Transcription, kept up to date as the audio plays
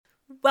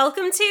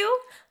Welcome to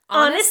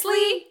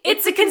Honestly,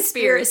 It's a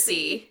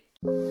Conspiracy.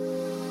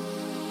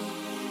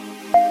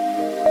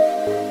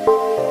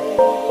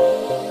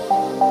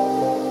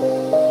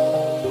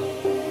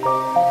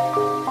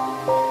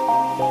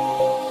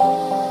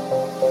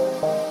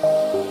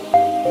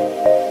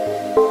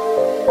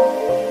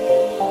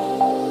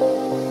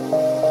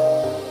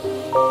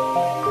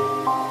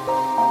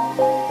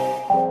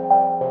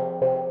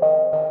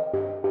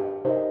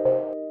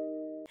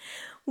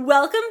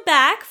 Welcome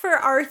back for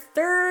our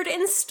third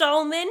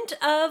installment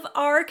of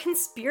our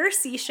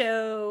conspiracy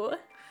show.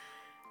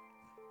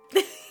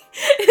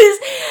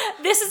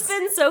 This has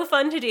been so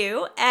fun to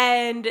do,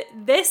 and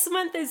this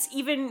month is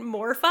even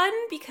more fun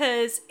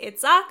because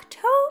it's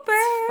October.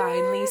 It's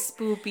finally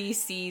spoopy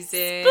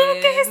season.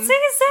 Spooky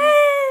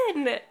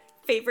season!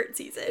 Favorite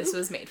season. This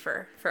was made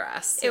for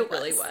us. It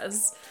really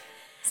was.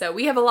 So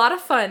we have a lot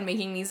of fun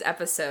making these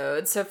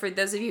episodes. So for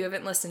those of you who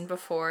haven't listened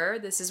before,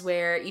 this is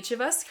where each of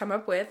us come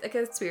up with a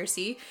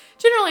conspiracy.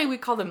 Generally, we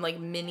call them like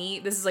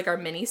this is like our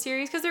mini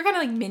series because they're kind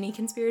of like mini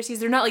conspiracies.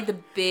 They're not like the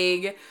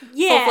big,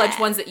 full-fledged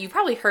ones that you've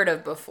probably heard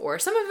of before.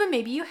 Some of them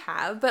maybe you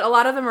have, but a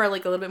lot of them are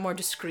like a little bit more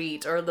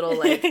discreet or a little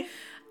like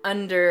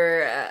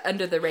under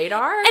the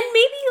radar. And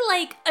maybe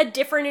like a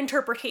different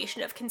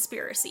interpretation of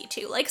conspiracy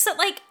too. Like, so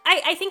like,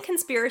 I think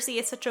conspiracy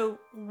is such a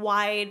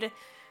wide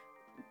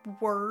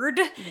word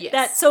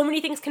that so many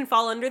things can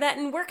fall under that,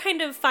 and we're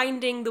kind of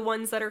finding the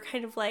ones that are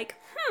kind of like,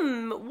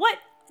 what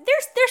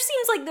there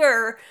seems like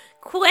there are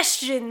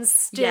questions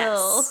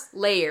still,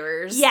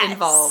 layers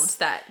involved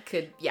that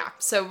could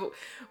so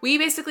we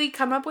basically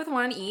come up with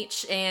one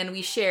each and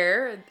we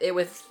share it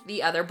with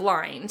the other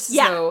blind.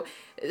 So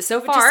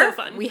far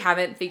we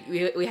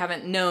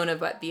haven't known of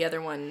what the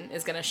other one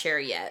is going to share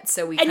yet,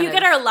 so you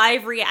get our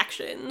live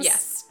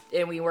reactions.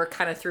 And we work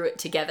kind of through it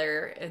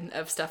together and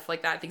of stuff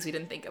like that, things we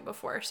didn't think of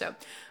before. So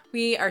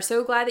we are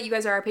so glad that you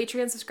guys are our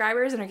Patreon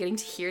subscribers and are getting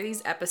to hear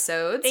these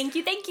episodes. Thank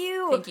you. Thank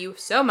you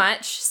so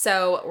much.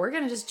 So we're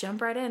going to just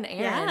jump right in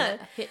and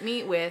hit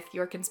me with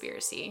your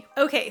conspiracy.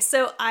 Okay,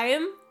 so I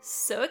am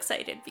so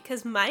excited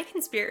because my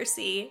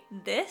conspiracy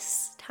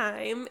this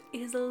time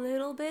is a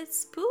little bit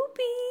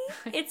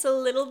spoopy. It's a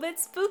little bit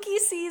spooky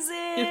season.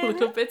 A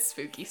little bit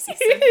spooky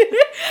season.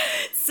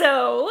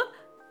 So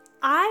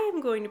I am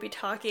going to be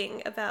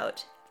talking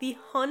about the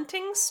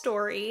haunting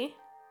story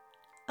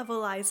of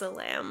Eliza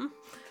Lamb.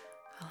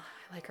 Oh,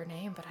 I like her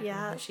name, but I don't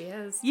know who she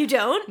is. You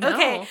don't? No.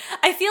 Okay.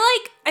 I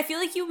feel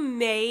like you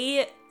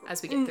may,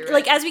 as we get through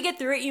like, as we get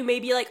through it, you may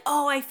be like,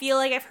 oh, I feel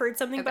like I've heard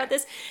something about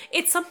this.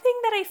 It's something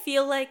that I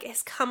feel like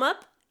has come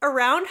up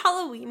around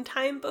Halloween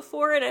time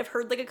before, and I've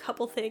heard like a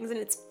couple things, and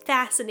it's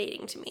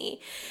fascinating to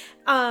me.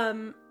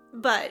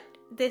 But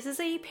this is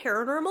a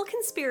paranormal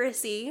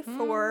conspiracy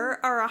for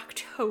our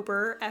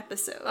October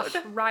episode.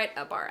 Right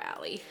up our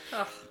alley.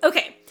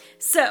 Okay,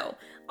 so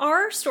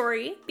our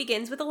story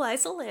begins with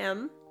Eliza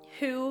Lamb,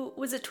 who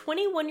was a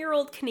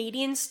 21-year-old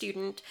Canadian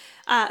student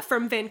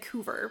from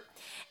Vancouver.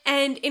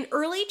 And in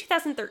early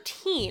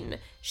 2013,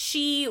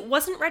 she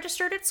wasn't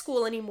registered at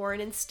school anymore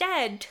and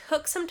instead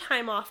took some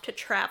time off to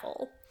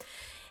travel.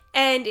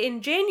 And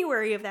in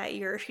January of that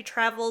year, she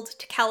traveled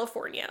to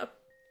California.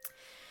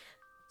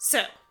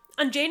 So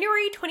on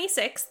January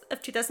 26th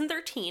of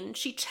 2013,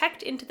 she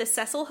checked into the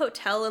Cecil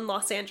Hotel in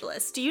Los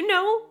Angeles. Do you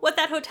know what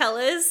that hotel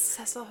is?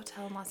 Cecil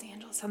Hotel in Los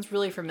Angeles sounds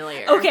really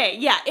familiar. Okay,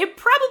 yeah, it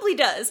probably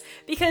does,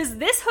 because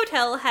this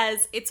hotel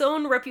has its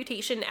own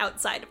reputation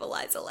outside of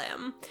Eliza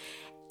Lamb.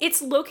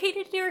 It's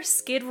located near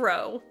Skid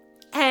Row,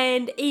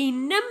 and a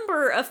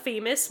number of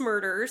famous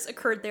murders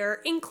occurred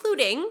there,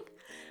 including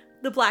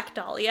the Black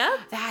Dahlia.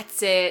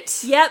 That's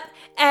it. Yep.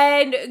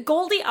 And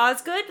Goldie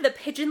Osgood, the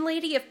Pigeon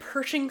Lady of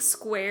Pershing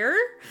Square.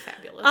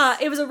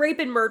 Fabulous. It was a rape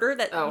and murder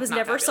that was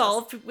never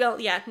solved.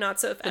 Well, yeah, not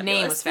so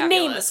fabulous. The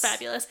name was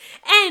fabulous.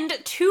 And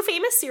two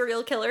famous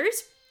serial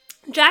killers,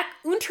 Jack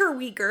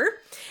Unterweger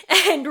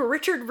and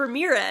Richard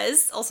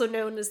Ramirez, also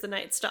known as the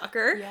Night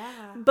Stalker,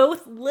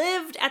 both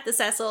lived at the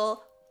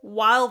Cecil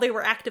while they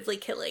were actively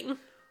killing.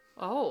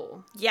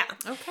 Oh. Yeah.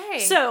 Okay.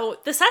 So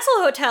the Cecil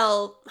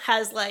Hotel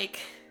has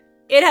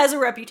it has a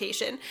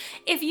reputation.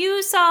 If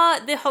you saw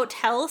the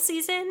hotel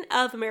season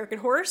of American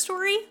Horror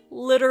Story,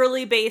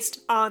 literally based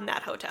on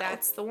that hotel.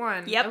 That's the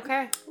one. Yep.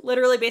 Okay.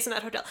 Literally based on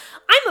that hotel.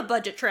 I'm a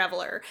budget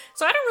traveler,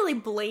 so I don't really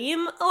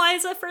blame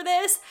Eliza for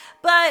this,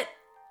 but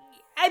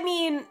I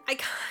mean,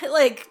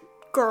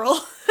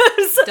 girl.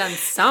 Done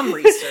some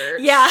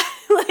research. Yeah,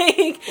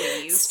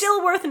 Please.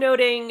 Still worth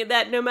noting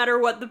that no matter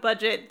what the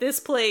budget,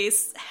 this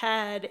place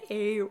had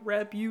a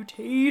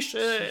reputation.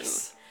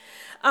 Jeez.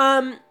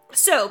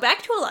 So,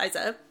 back to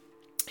Eliza.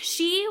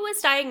 She was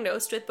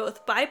diagnosed with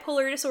both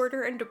bipolar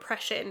disorder and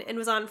depression and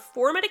was on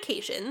 4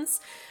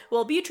 medications: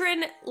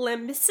 Wellbutrin,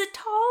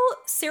 Lamicital,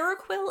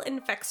 Seroquel,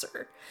 and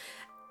Fexer.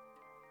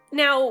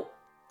 Now,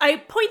 I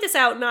point this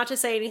out not to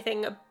say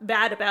anything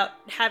bad about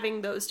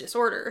having those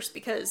disorders,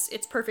 because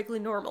it's perfectly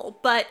normal,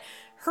 but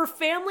Her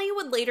family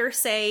would later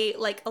say,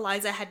 like,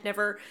 Eliza had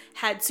never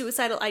had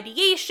suicidal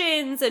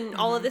ideations and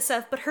all of this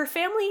stuff, but her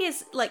family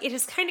is, like, it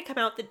has kind of come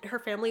out that her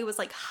family was,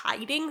 like,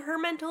 hiding her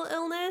mental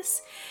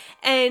illness.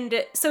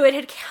 And so it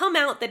had come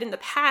out that in the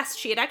past,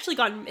 she had actually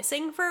gone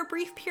missing for a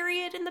brief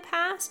period in the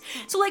past.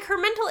 So, like, her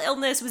mental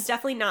illness was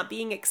definitely not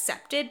being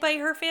accepted by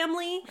her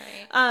family,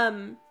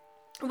 Right.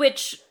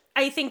 which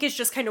I think is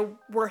just kind of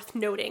worth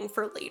noting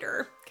for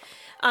later.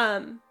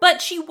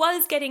 But she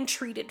was getting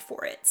treated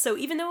for it. So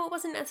even though it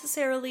wasn't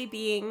necessarily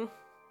being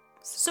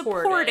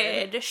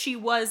supported, she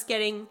was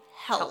getting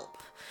help.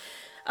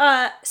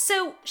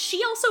 So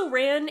she also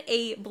ran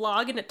a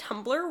blog and a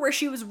Tumblr where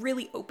she was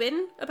really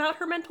open about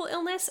her mental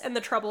illness and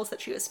the troubles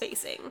that she was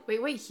facing.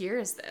 Wait, what year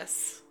is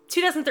this?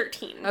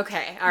 2013.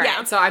 Okay, all right.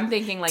 Yeah. So I'm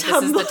thinking, like,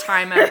 Tumblr. this is the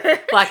time of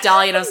Black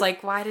Dahlia, and I was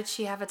like, why did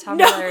she have a Tumblr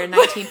in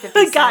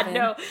 1957? God,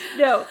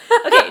 no.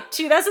 Okay,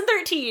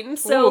 2013.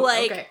 So, Ooh,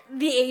 like, okay.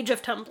 the age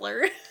of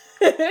Tumblr.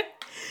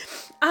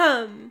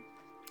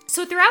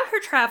 So throughout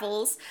her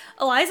travels,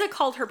 Eliza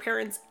called her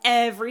parents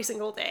every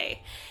single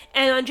day.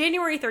 And on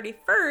January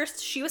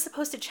 31st, she was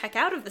supposed to check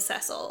out of the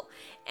Cecil,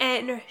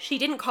 and she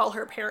didn't call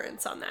her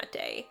parents on that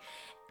day.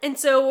 And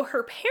so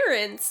her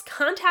parents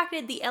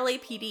contacted the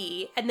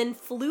LAPD and then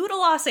flew to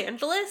Los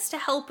Angeles to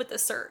help with the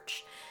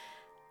search.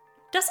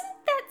 Doesn't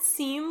that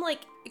seem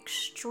like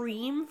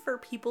extreme for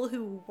people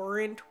who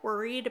weren't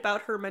worried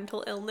about her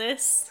mental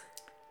illness?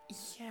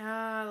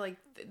 Yeah, like,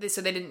 so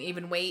they didn't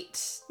even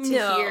wait to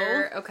No.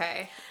 hear?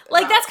 Okay.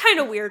 Like, Wow. that's kind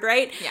of weird,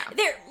 right? Yeah.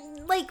 They're,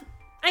 like,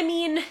 I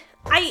mean,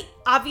 I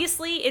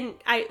obviously,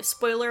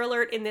 spoiler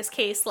alert, in this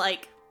case,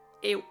 like,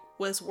 it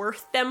was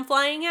worth them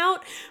flying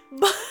out,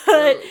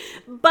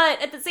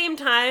 but at the same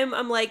time,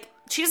 I'm like,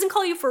 she doesn't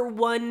call you for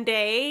one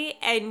day,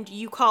 and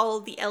you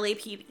call the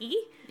LAPD?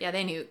 Yeah,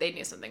 they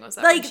knew something was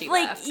up when she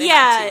left. They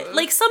yeah, had to.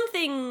 like,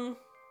 something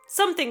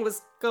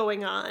was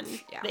going on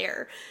Yeah.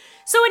 there.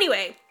 So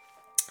anyway,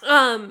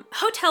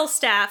 hotel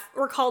staff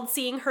were called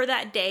seeing her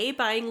that day,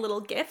 buying little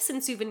gifts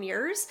and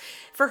souvenirs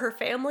for her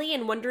family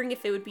and wondering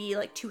if it would be,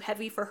 like, too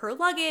heavy for her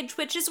luggage,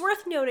 which is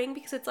worth noting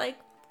because it's, like,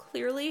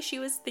 clearly she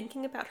was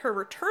thinking about her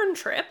return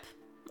trip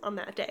on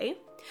that day.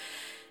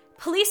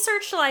 Police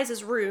searched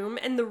Eliza's room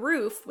and the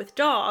roof with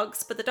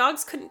dogs, but the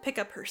dogs couldn't pick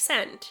up her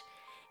scent.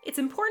 It's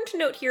important to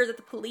note here that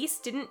the police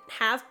didn't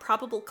have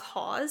probable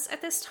cause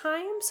at this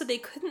time, so they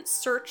couldn't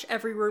search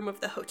every room of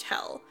the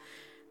hotel.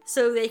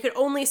 So they could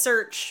only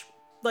search,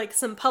 like,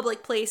 some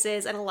public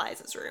places and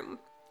Eliza's room.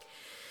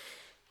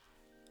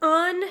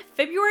 On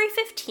February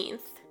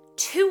 15th,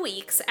 2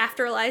 weeks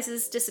after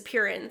Eliza's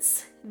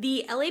disappearance,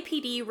 the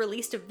LAPD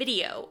released a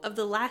video of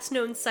the last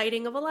known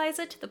sighting of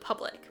Eliza to the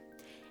public.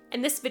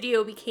 And this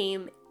video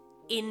became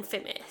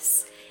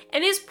infamous,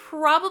 and is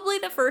probably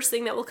the first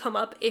thing that will come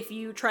up if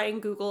you try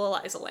and Google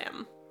Eliza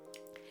Lam.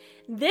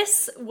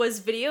 This was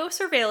video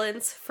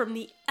surveillance from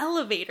the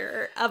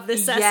elevator of the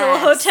Cecil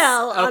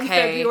Hotel on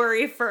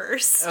February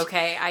 1st.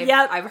 Okay,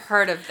 Yep. I've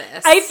heard of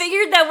this. I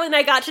figured that when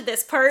I got to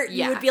this part,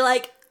 you would be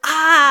like,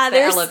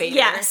 there's... elevator.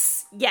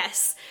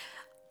 Yes.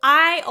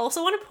 I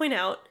also want to point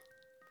out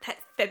that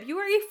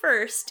February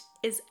 1st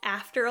is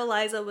after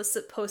Eliza was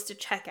supposed to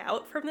check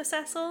out from the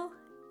Cecil,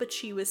 but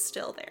she was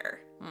still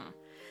there.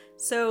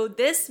 So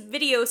this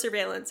video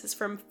surveillance is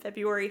from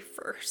February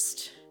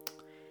 1st.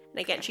 And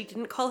again, she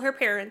didn't call her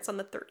parents on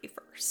the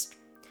 31st.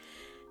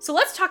 So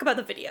let's talk about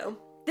the video.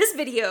 This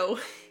video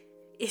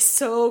is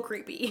so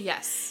creepy.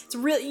 Yes. It's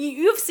really,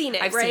 you've seen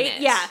it, I've right? seen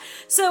it. Yeah.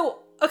 So,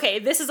 okay,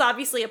 this is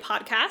obviously a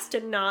podcast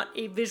and not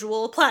a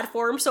visual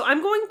platform, so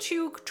I'm going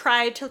to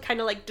try to kind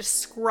of, like,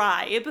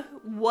 describe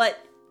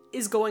what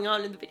is going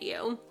on in the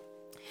video.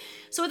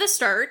 So at the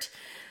start,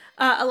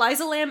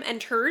 Eliza Lam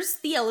enters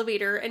the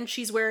elevator, and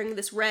she's wearing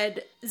this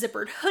red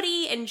zippered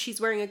hoodie, and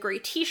she's wearing a gray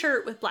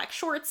t-shirt with black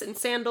shorts and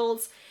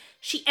sandals.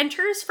 She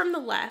enters from the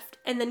left,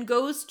 and then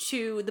goes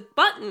to the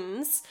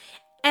buttons,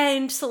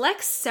 and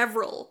selects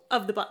several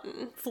of the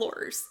button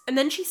floors, and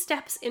then she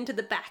steps into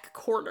the back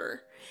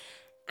corner.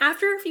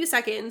 After a few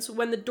seconds,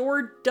 when the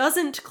door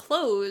doesn't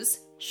close,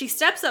 she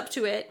steps up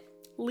to it,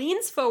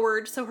 leans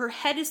forward so her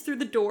head is through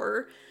the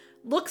door,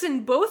 looks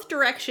in both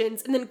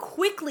directions, and then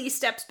quickly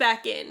steps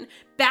back in,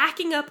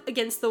 backing up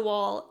against the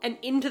wall and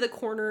into the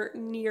corner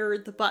near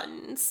the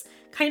buttons.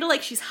 Kind of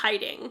like she's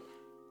hiding.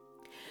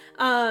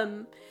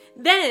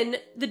 Then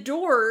the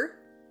door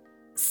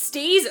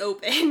stays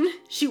open.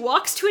 She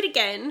walks to it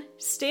again,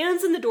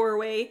 stands in the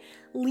doorway,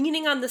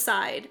 leaning on the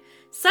side.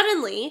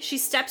 Suddenly, she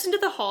steps into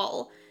the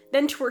hall,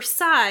 then to her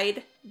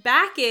side,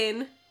 back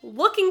in,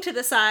 looking to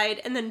the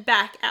side, and then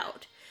back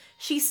out.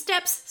 She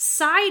steps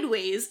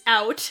sideways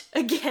out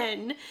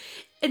again,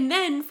 and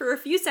then for a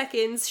few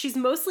seconds, she's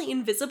mostly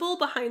invisible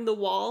behind the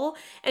wall,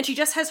 and she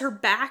just has her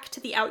back to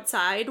the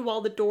outside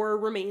while the door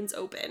remains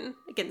open.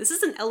 Again, this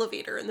is an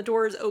elevator, and the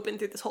door is open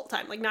through this whole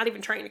time, like not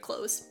even trying to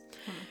close.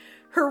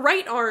 Her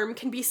right arm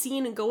can be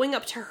seen going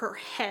up to her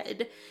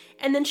head,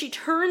 and then she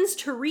turns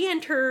to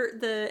re-enter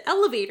the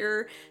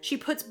elevator. She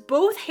puts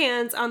both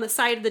hands on the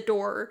side of the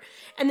door,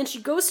 and then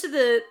she goes to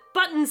the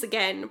buttons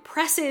again,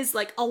 presses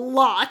like a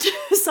lot,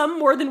 some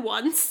more than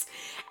once,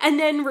 and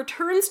then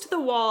returns to the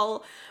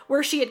wall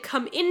where she had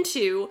come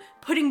into,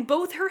 putting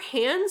both her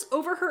hands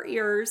over her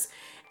ears,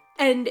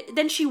 and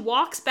then she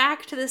walks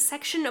back to the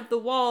section of the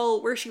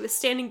wall where she was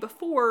standing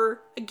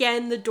before.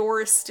 Again, the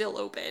door is still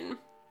open.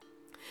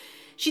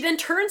 She then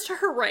turns to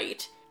her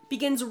right,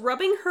 begins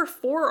rubbing her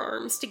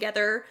forearms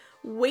together,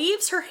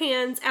 waves her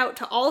hands out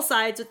to all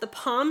sides with the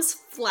palms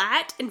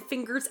flat and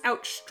fingers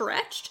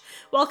outstretched,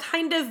 while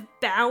kind of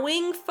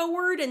bowing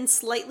forward and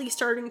slightly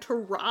starting to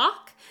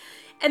rock.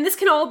 And this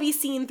can all be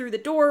seen through the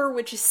door,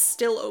 which is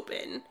still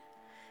open.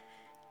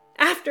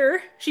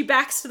 After, she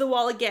backs to the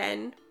wall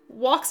again,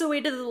 walks away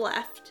to the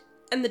left,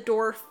 and the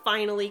door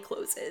finally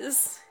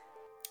closes.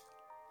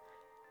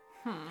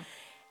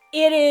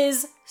 It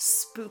is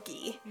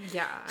spooky.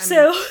 Yeah.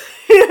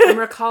 I'm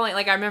recalling,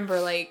 like, I remember,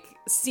 like,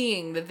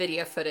 seeing the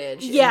video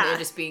footage and it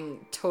just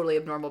being totally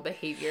abnormal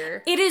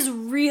behavior. It is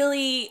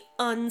really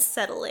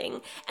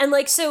unsettling. And,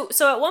 like, so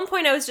at one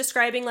point I was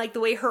describing, like, the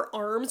way her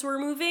arms were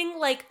moving,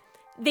 like,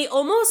 they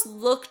almost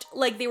looked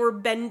like they were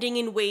bending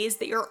in ways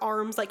that your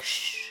arms, like,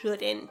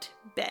 shouldn't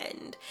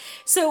bend.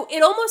 So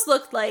it almost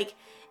looked like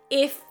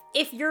if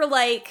you're,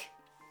 like,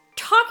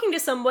 talking to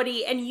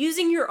somebody and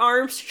using your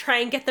arms to try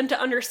and get them to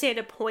understand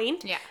a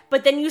point,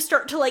 but then you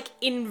start to, like,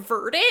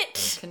 invert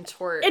it.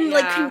 Contort. And,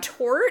 like,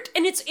 contort.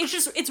 And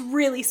it's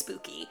really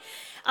spooky.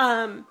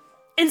 And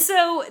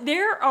so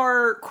there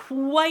are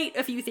quite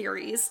a few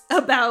theories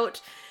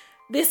about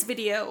this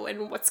video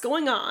and what's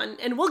going on,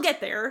 and we'll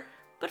get there.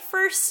 But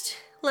first,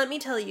 let me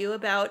tell you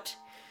about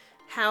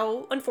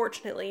how,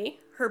 unfortunately,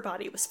 her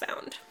body was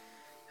found.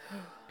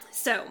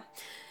 So,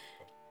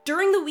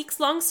 during the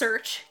weeks-long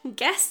search,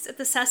 guests at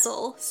the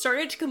Cecil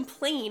started to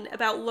complain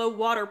about low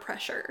water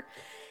pressure,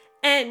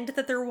 and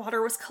that their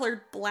water was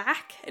colored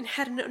black and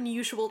had an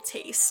unusual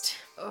taste.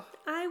 Ugh.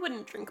 I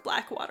wouldn't drink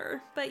black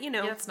water, but, you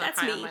know, it's not that's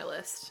high me. on my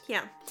list.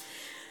 Yeah.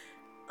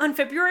 On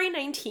February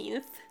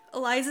 19th,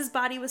 Eliza's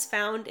body was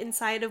found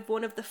inside of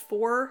one of the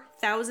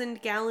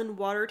 4,000-gallon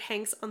water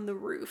tanks on the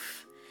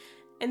roof.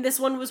 And this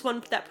one was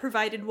one that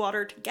provided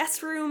water to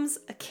guest rooms,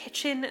 a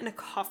kitchen, and a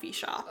coffee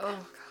shop. Oh,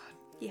 God.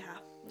 Yeah.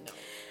 No.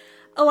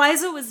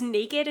 Eliza was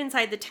naked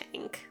inside the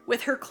tank,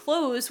 with her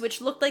clothes,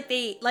 which looked like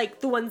the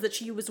ones that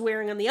she was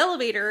wearing on the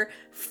elevator,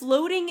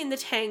 floating in the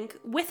tank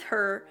with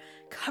her,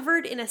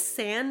 covered in a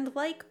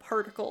sand-like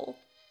particle.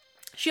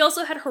 She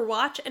also had her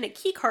watch and a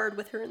key card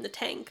with her in the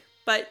tank,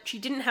 but she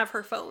didn't have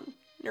her phone,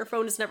 and her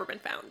phone has never been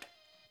found.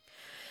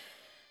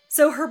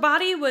 So her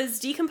body was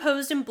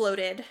decomposed and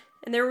bloated,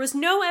 and there was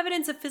no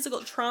evidence of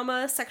physical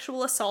trauma,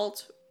 sexual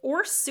assault,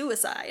 or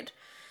suicide.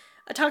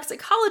 A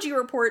toxicology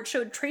report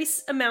showed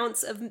trace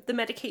amounts of the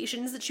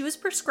medications that she was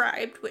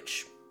prescribed,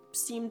 which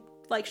seemed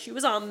like she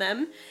was on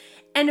them,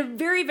 and a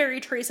very, very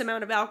trace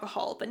amount of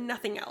alcohol, but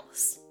nothing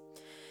else.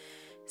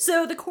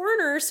 So the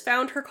coroners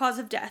found her cause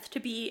of death to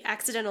be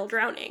accidental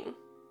drowning,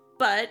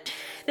 but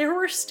there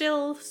were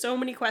still so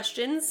many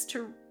questions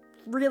to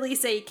really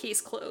say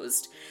case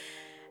closed.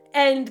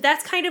 And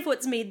that's kind of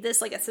what's made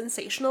this, like, a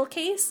sensational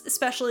case,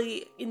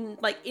 especially in,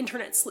 like,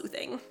 internet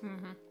sleuthing.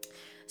 Mm-hmm.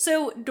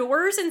 So,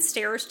 doors and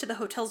stairs to the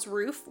hotel's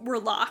roof were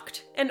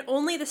locked, and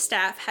only the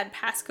staff had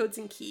passcodes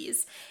and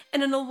keys,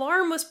 and an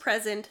alarm was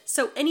present,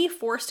 so any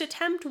forced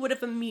attempt would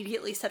have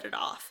immediately set it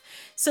off.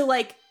 So,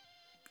 like,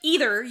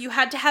 either you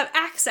had to have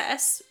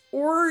access,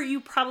 or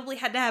you probably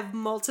had to have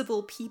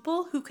multiple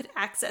people who could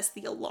access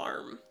the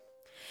alarm.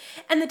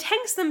 And the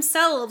tanks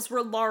themselves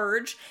were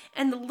large,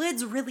 and the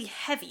lids really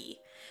heavy.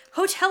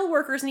 Hotel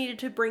workers needed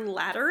to bring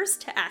ladders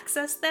to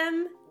access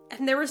them,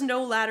 and there was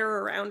no ladder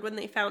around when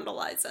they found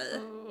Eliza.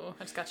 Oh,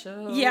 I just got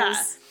chills. Yeah.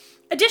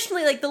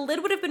 Additionally, like, the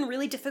lid would have been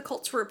really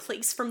difficult to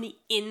replace from the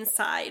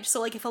inside. So,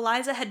 like, if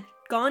Eliza had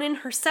gone in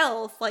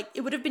herself, like,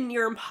 it would have been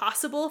near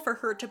impossible for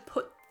her to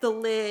put the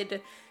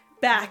lid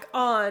back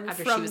on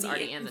after from she was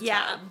already in the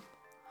tub.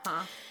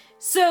 Huh.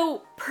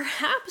 So,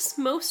 perhaps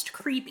most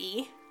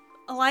creepy,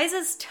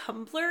 Eliza's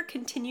Tumblr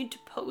continued to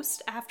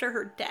post after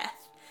her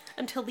death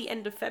until the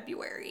end of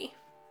February.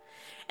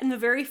 And the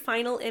very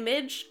final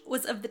image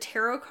was of the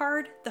tarot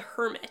card, the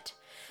Hermit,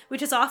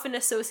 which is often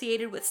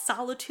associated with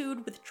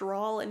solitude,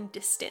 withdrawal, and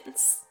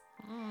distance.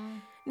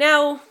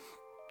 Now,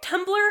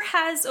 Tumblr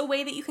has a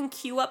way that you can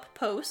queue up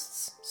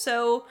posts,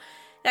 so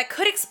that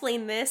could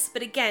explain this,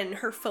 but again,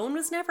 her phone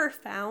was never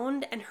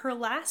found, and her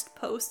last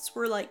posts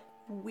were, like,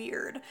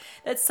 weird.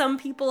 That some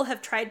people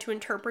have tried to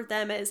interpret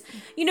them as,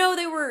 you know,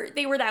 they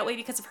were that way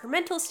because of her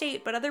mental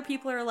state, but other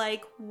people are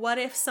like, what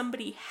if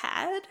somebody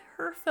had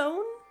her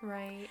phone?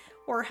 Right.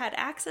 Or had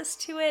access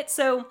to it.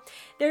 So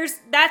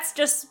that's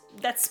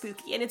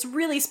spooky. And it's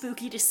really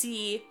spooky to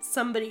see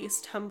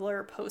somebody's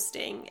Tumblr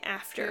posting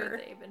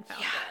after they've been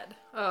found dead.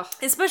 Ugh.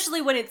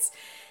 Especially when it's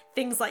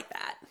things like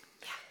that.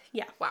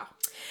 Yeah. Wow.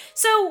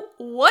 So,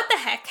 what the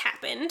heck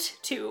happened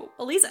to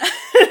Eliza?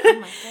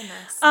 Oh my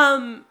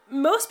goodness.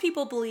 Most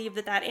people believe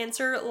that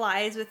answer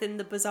lies within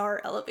the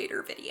bizarre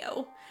elevator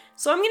video.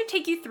 So I'm going to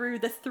take you through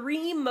the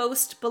 3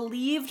 most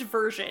believed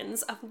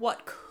versions of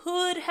what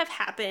could have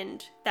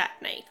happened that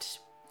night.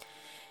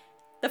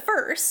 The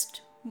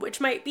first, which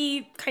might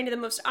be kind of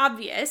the most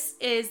obvious,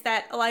 is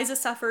that Eliza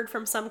suffered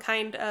from some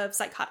kind of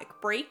psychotic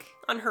break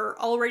on her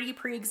already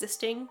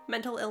pre-existing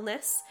mental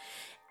illness.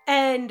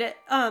 And a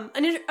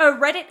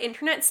Reddit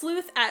internet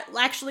sleuth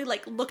actually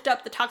looked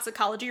up the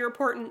toxicology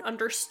report and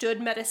understood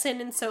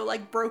medicine, and so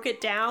broke it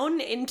down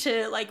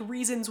into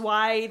reasons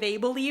why they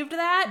believed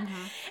that.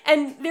 Mm-hmm.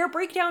 And their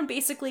breakdown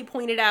basically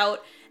pointed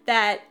out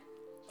that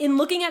in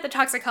looking at the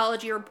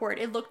toxicology report,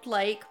 it looked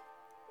like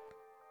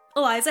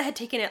Eliza had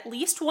taken at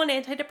least 1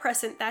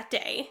 antidepressant that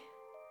day.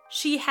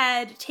 She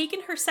had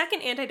taken her second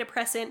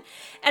antidepressant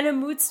and a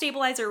mood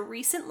stabilizer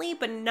recently,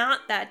 but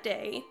not that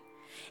day.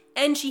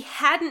 And she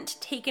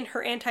hadn't taken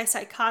her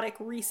antipsychotic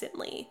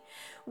recently,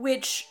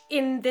 which,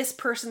 in this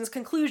person's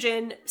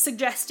conclusion,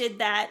 suggested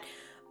that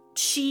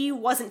she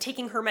wasn't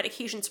taking her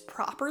medications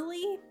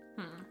properly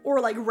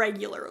or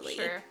regularly.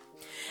 Sure.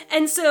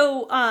 And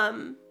so,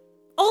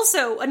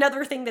 also,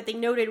 another thing that they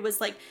noted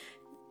was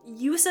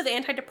use of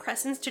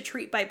antidepressants to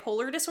treat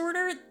bipolar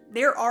disorder.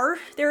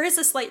 There is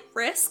a slight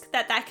risk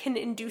that can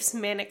induce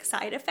manic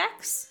side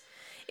effects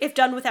if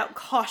done without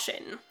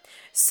caution.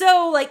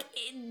 So,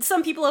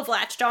 some people have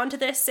latched onto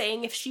this,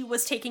 saying if she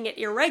was taking it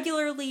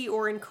irregularly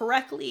or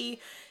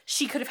incorrectly,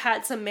 she could have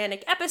had some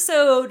manic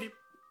episode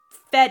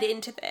fed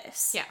into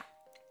this. Yeah.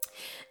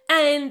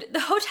 And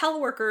the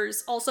hotel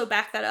workers also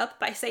back that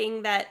up by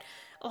saying that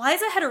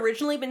Eliza had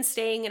originally been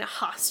staying in a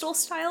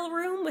hostel-style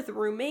room with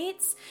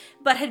roommates,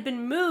 but had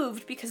been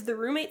moved because the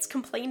roommates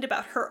complained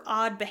about her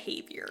odd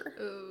behavior.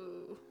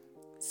 Ooh.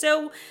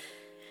 So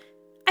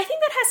I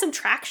think that has some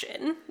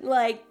traction.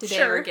 Did they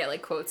ever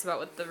get quotes about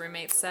what the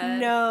roommates said?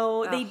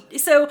 No,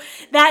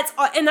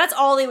 that's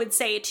all they would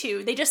say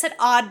too. They just said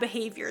odd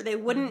behavior. They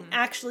wouldn't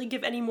actually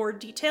give any more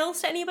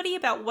details to anybody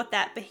about what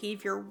that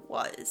behavior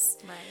was.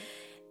 Right.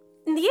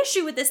 And the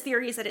issue with this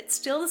theory is that it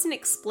still doesn't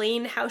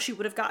explain how she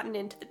would have gotten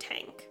into the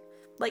tank.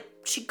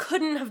 She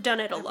couldn't have done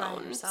it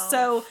alone.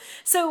 So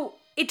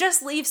it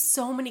just leaves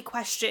so many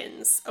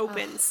questions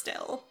open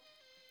still.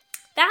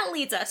 That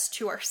leads us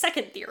to our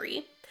second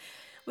theory,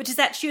 which is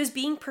that she was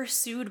being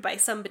pursued by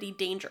somebody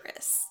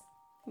dangerous.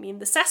 I mean,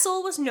 the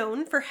Cecil was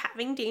known for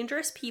having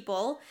dangerous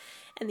people,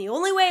 and the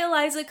only way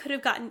Eliza could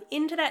have gotten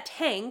into that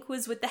tank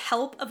was with the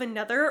help of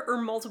another or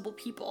multiple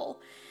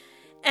people.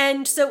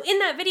 And so in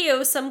that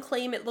video, some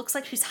claim it looks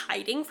like she's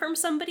hiding from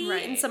somebody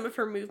in some of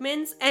her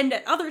movements, and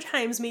at other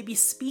times maybe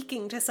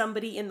speaking to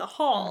somebody in the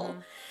hall. Mm-hmm.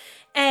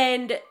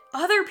 And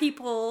other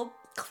people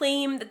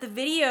claim that the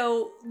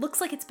video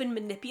looks like it's been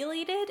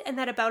manipulated and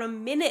that about a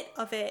minute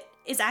of it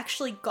is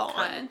actually gone.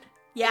 Cut.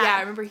 Yeah, I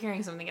remember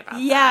hearing something about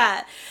that.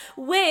 Yeah,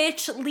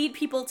 which lead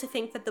people to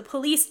think that the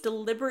police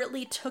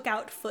deliberately took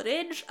out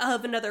footage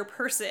of another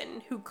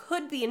person who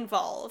could be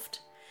involved,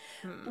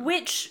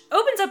 which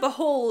opens up a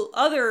whole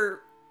other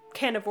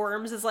can of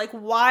worms. Is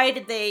why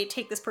did they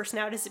take this person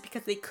out? Is it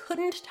because they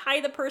couldn't tie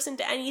the person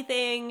to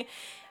anything?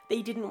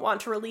 They didn't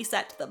want to release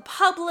that to the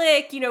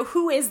public?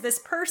 Who is this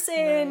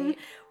person? Right.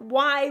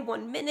 Why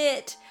 1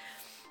 minute?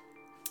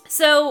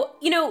 So,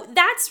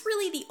 that's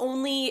really the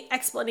only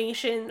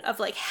explanation of,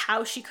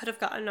 how she could have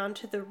gotten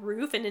onto the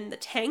roof and in the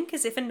tank,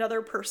 is if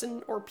another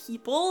person or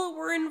people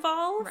were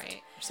involved.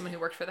 Right. Or someone who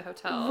worked for the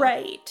hotel.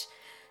 Right.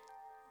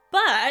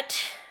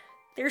 But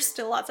there's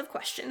still lots of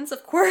questions,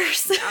 of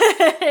course.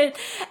 Yeah.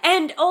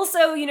 And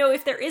also,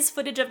 if there is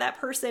footage of that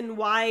person,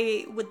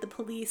 why would the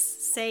police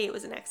say it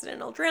was an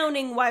accidental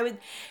drowning?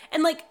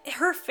 And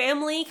her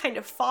family kind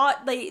of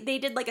fought, they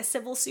did a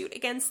civil suit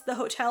against the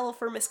hotel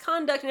for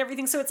misconduct and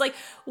everything. So it's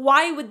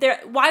why would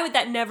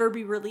that never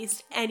be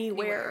released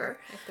anywhere?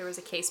 If there was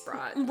a case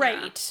brought.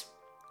 Right.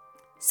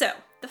 Yeah. So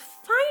the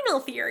final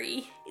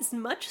theory is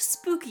much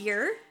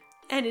spookier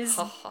and is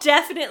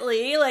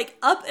definitely,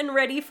 up and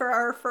ready for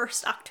our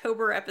first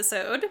October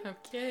episode.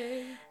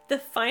 Okay. The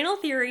final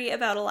theory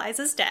about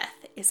Eliza's death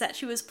is that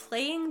she was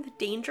playing the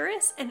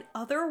dangerous and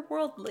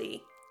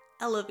otherworldly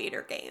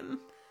elevator game.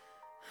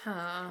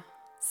 Huh.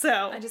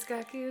 So, I just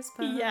got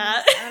goosebumps.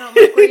 Yeah. I don't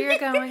know where you're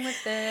going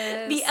with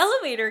this. The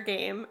elevator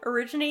game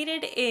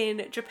originated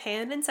in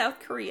Japan and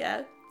South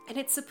Korea, and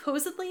it's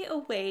supposedly a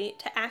way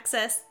to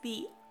access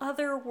the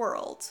other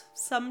world,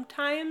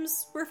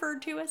 sometimes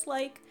referred to as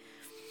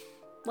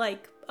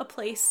a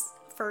place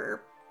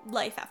for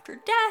life after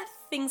death,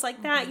 things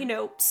like that,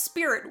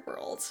 spirit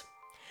world.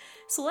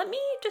 So let me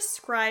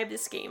describe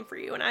this game for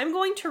you, and I'm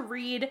going to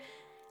read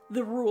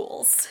the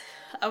rules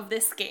of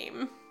this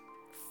game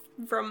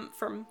from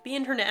the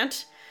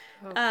internet.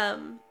 Oh.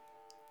 I'm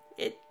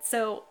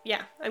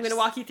going to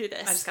walk you through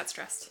this. I just got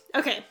stressed.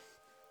 Okay.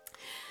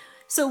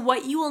 So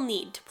what you will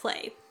need to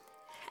play: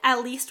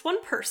 at least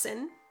one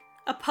person,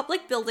 a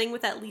public building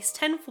with at least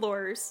 10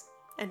 floors,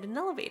 and an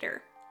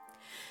elevator.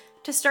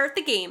 To start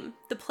the game,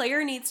 the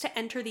player needs to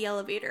enter the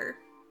elevator.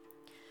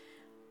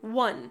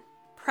 1.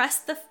 Press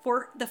the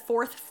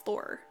fourth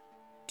floor.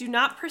 Do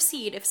not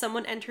proceed if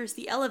someone enters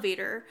the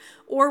elevator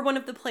or one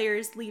of the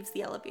players leaves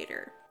the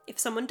elevator. If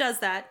someone does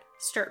that,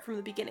 start from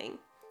the beginning.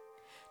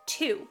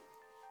 2.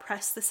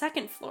 Press the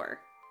second floor.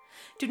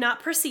 Do not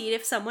proceed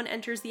if someone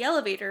enters the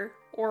elevator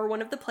or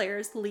one of the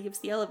players leaves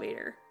the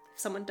elevator.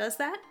 If someone does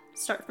that,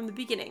 start from the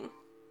beginning.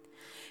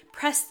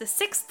 Press the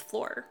sixth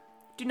floor.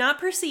 Do not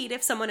proceed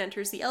if someone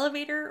enters the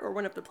elevator or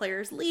one of the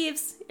players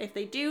leaves. If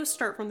they do,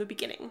 start from the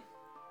beginning.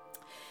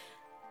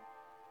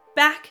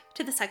 Back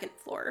to the second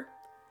floor.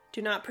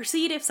 Do not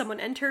proceed if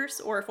someone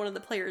enters or if one of the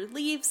players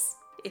leaves.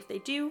 If they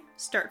do,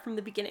 start from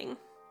the beginning.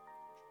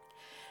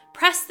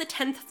 Press the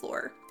 10th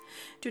floor.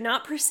 Do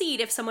not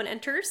proceed if someone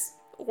enters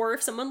or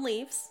if someone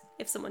leaves.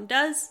 If someone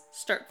does,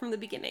 start from the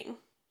beginning.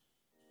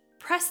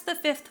 Press the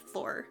 5th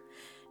floor.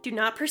 Do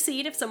not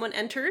proceed if someone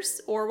enters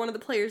or one of the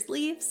players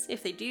leaves.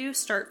 If they do,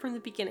 start from the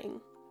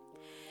beginning.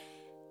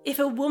 If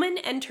a woman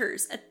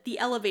enters at the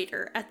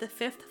elevator at the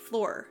 5th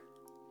floor,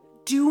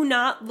 do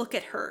not look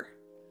at her.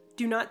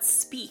 Do not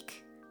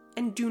speak.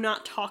 And do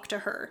not talk to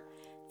her.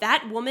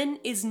 That woman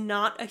is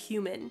not a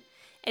human.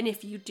 And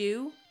if you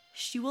do,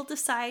 she will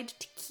decide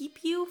to keep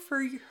you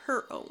for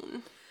her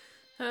own.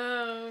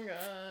 Oh,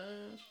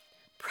 gosh.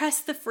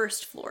 Press the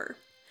 1st floor.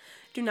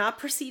 Do not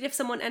proceed if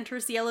someone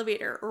enters the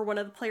elevator or one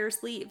of the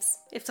players leaves.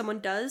 If someone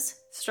does,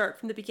 start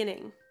from the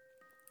beginning.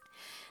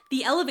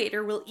 The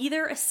elevator will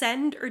either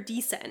ascend or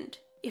descend.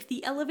 If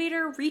the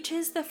elevator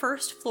reaches the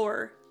 1st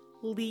floor,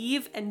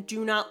 leave and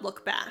do not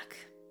look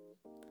back.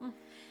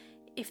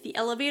 If the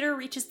elevator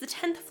reaches the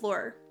 10th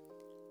floor,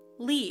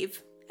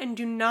 leave and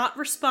do not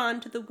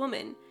respond to the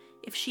woman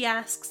if she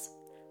asks,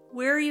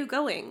 "Where are you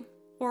going?"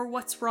 or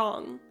 "What's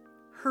wrong?"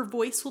 Her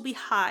voice will be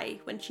high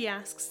when she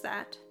asks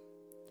that.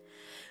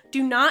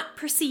 Do not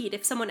proceed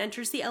if someone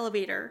enters the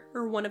elevator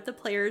or one of the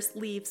players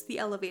leaves the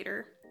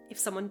elevator. If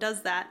someone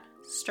does that,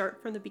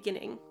 start from the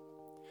beginning.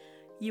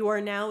 You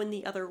are now in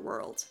the other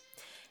world.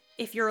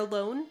 If you're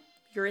alone,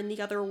 you're in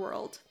the other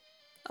world.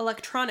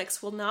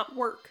 Electronics will not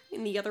work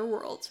in the other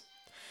world.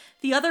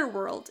 The other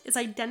world is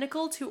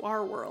identical to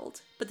our world,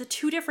 but the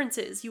two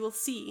differences you will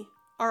see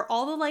are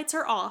all the lights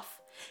are off,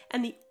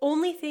 and the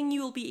only thing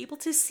you will be able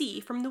to see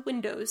from the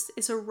windows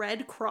is a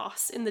red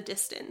cross in the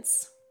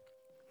distance.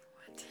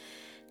 What?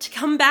 To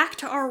come back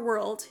to our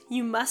world,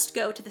 you must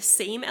go to the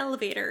same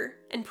elevator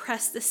and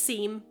press the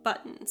same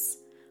buttons.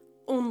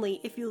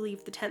 Only if you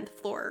leave the 10th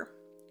floor.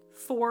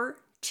 4,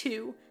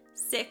 2,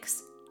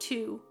 6,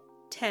 2,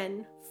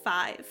 10,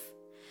 5.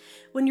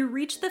 When you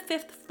reach the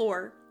 5th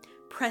floor,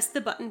 press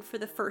the button for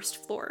the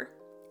 1st floor.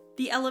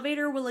 The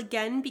elevator will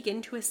again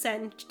begin to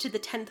ascend to the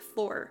 10th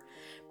floor.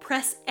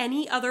 Press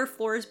any other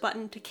floor's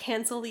button to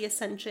cancel the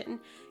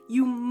ascension.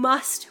 You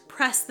must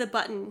press the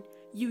button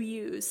you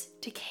use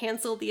to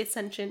cancel the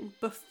ascension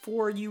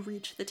before you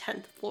reach the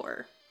 10th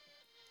floor.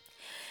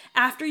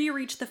 After you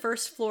reach the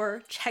 1st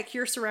floor, check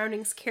your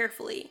surroundings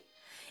carefully.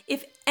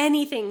 If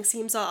anything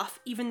seems off,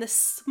 even the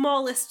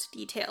smallest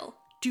detail,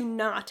 do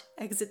not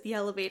exit the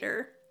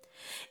elevator.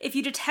 If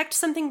you detect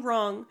something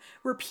wrong,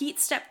 repeat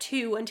step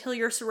 2 until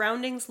your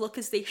surroundings look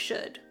as they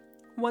should.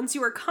 Once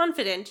you are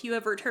confident you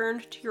have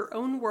returned to your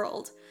own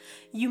world,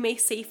 you may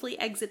safely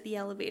exit the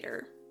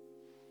elevator.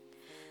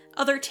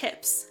 Other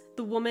tips: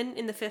 the woman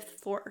in the 5th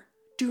floor.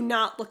 Do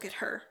not look at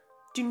her.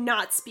 Do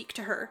not speak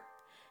to her.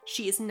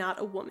 She is not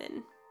a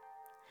woman.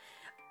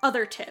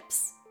 Other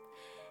tips: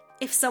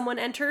 if someone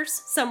enters,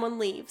 someone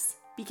leaves.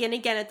 Begin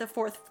again at the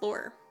 4th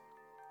floor.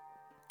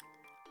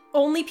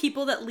 Only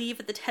people that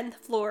leave at the 10th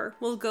floor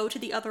will go to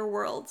the other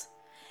world.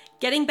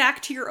 Getting back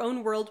to your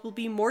own world will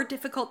be more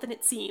difficult than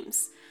it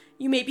seems.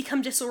 You may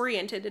become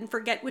disoriented and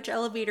forget which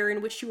elevator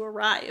in which you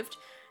arrived.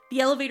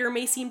 The elevator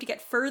may seem to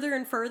get further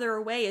and further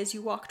away as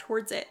you walk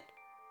towards it.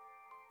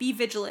 Be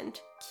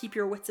vigilant. Keep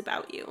your wits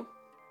about you.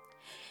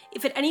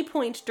 If at any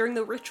point during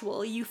the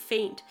ritual you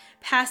faint,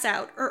 pass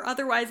out, or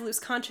otherwise lose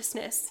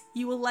consciousness,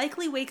 you will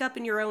likely wake up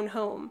in your own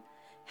home.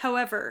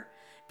 However,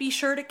 be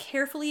sure to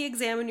carefully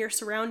examine your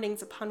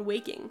surroundings upon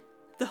waking.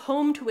 The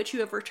home to which you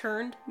have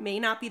returned may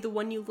not be the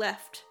one you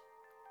left.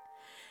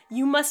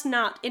 You must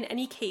not, in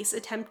any case,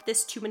 attempt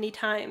this too many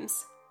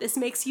times. This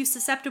makes you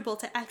susceptible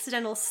to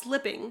accidental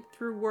slipping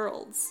through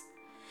worlds.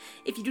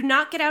 If you do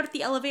not get out of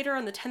the elevator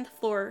on the 10th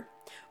floor,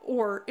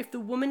 or if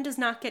the woman does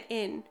not get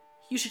in,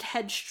 you should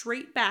head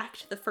straight back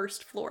to the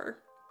 1st floor.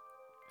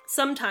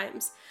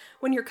 Sometimes,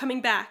 when you're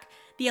coming back,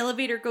 the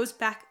elevator goes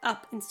back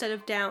up instead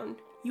of down.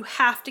 You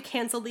have to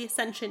cancel the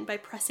ascension by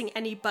pressing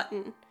any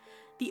button.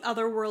 The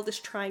other world is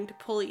trying to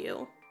pull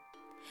you.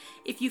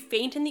 If you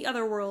faint in the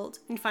other world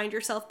and find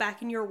yourself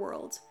back in your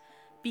world,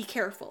 be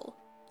careful.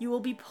 You will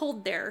be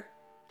pulled there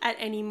at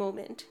any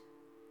moment.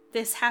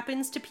 This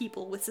happens to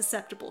people with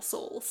susceptible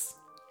souls.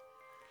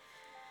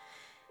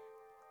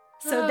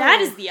 So that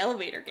is the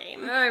elevator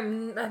game.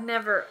 I'm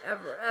never,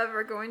 ever,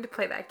 ever going to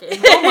play that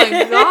game. Oh my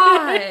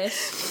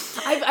gosh.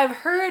 I've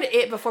heard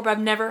it before, but I've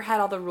never had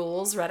all the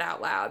rules read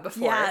out loud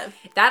before. Yeah.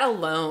 That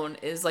alone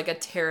is like a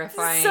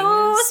terrifying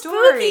story.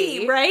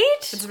 Spooky, right?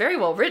 It's very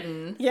well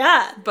written.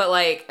 Yeah. But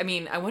like, I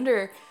mean, I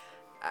wonder,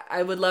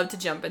 I would love to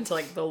jump into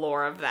like the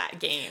lore of that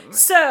game.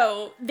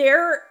 So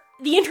the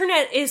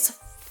internet is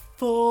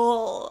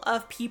full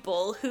of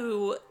people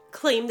who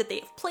claim that they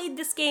have played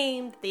this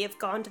game, that they have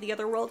gone to the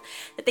other world,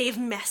 that they have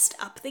messed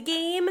up the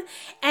game,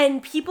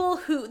 and people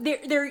who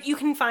there you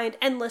can find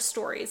endless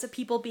stories of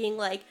people being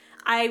like,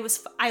 I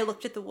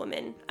looked at the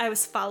woman, I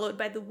was followed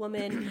by the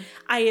woman,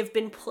 I have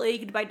been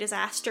plagued by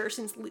disaster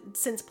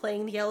since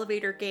playing the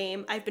elevator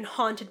game, I've been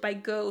haunted by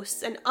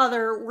ghosts and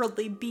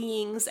otherworldly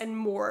beings and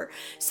more.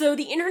 So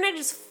the internet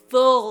is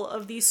full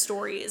of these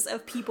stories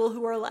of people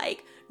who are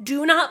like,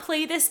 do not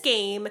play this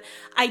game,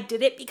 I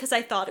did it because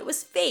I thought it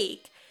was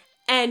fake,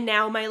 and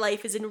now my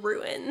life is in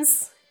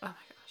ruins. Oh my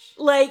gosh.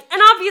 Like,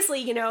 and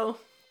obviously,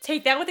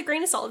 take that with a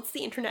grain of salt, it's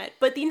the internet,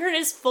 but the internet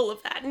is full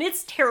of that, and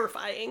it's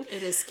terrifying.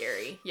 It is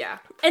scary, yeah.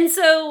 And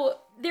so,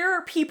 there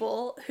are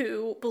people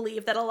who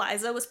believe that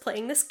Eliza was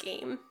playing this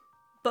game,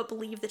 but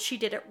believe that she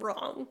did it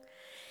wrong.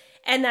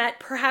 And that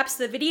perhaps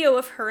the video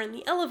of her in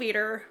the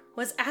elevator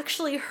was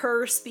actually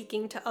her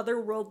speaking to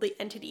otherworldly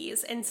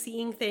entities and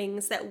seeing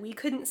things that we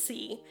couldn't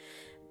see,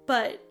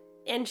 but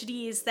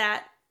entities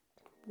that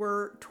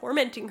were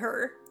tormenting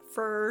her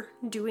for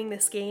doing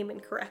this game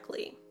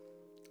incorrectly.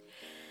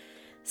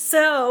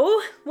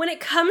 So, when it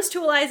comes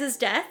to Eliza's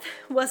death,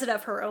 was it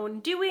of her own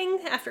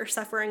doing after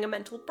suffering a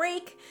mental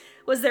break?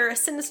 Was there a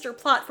sinister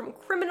plot from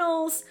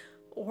criminals?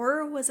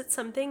 Or was it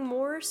something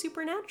more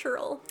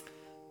supernatural?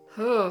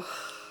 Oh,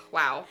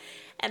 wow.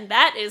 And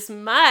that is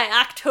my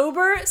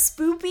October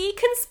spoopy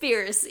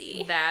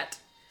conspiracy. That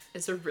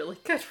is a really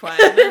good one.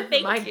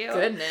 Thank My you.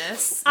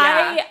 goodness.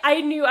 Yeah.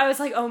 I knew, I was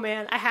like, oh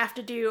man, I have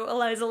to do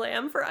Eliza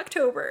Lamb for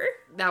October.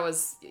 That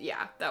was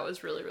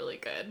really, really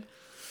good.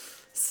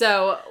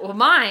 So, well,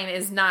 mine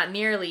is not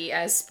nearly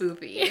as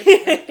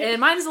spoopy.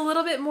 And mine is a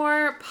little bit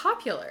more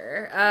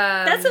popular.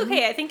 That's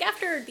okay. I think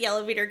after the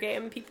elevator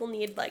game, people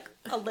need, like,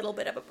 a little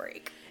bit of a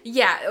break.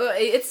 Yeah,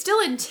 it's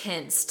still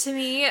intense to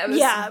me.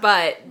 Yeah.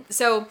 But,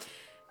 so,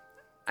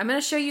 I'm going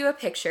to show you a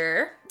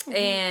picture,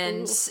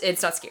 and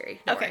it's not scary.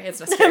 Don't worry, it's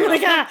not scary. Oh my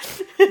God.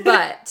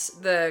 But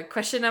the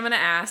question I'm going to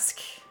ask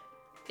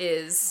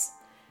is,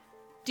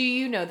 do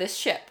you know this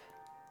ship?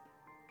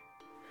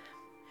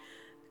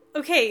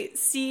 Okay,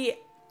 see,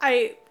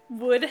 I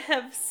would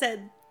have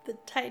said the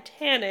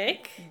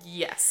Titanic.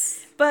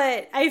 Yes.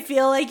 But I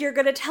feel like you're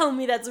going to tell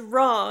me that's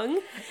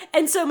wrong.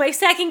 And so my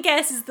second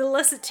guess is the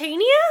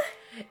Lusitania?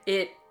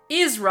 It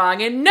is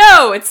wrong, and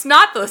no, it's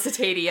not the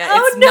Lusitania.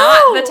 Oh, it's no!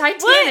 not the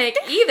Titanic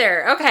What?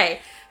 either. Okay,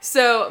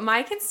 so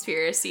my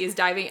conspiracy is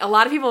diving... A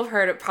lot of people have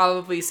heard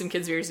probably some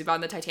conspiracy about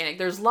the Titanic.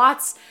 There's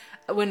lots...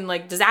 When,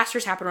 like,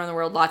 disasters happen around the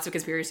world, lots of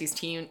conspiracies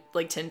tend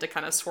to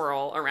kind of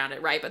swirl around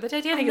it, right? But the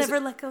Titanic I'll never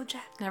let go,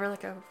 Jack. Never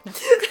let go. No.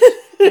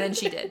 And then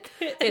she did.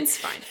 It's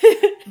fine.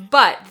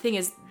 But the thing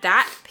is,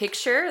 that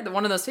picture,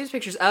 one of those famous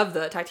pictures of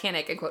the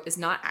Titanic, in quote, is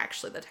not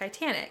actually the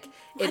Titanic.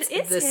 It's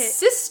the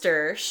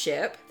sister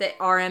ship, the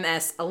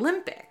RMS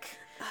Olympic.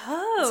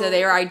 Oh. So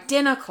they are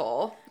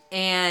identical.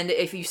 And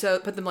if you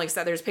put them like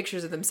that, there's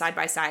pictures of them side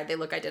by side. They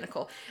look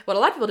identical. What a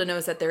lot of people don't know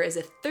is that there is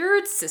a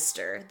third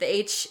sister, the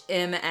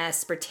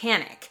HMS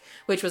Britannic,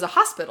 which was a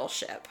hospital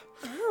ship.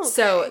 Oh, okay.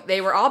 So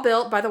they were all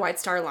built by the White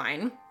Star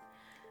Line.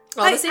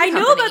 I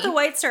know about the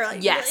White Star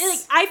Line. Yes. Like,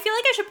 I feel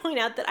like I should point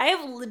out that I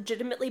have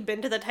legitimately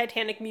been to the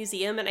Titanic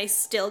Museum and I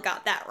still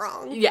got that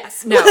wrong.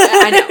 Yes. No,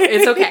 I know.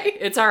 It's okay.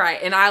 It's all right.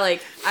 And I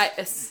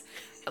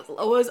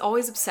was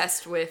always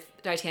obsessed with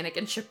Titanic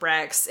and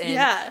shipwrecks, and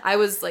yeah. I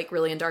was like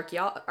really into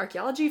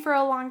archaeology for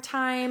a long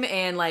time,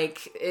 and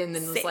then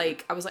was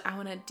like, I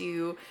want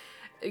to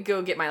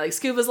go get my like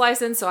scuba's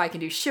license so I can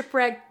do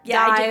shipwreck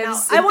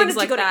dives. I wanted to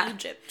like go that. to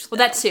Egypt. Well,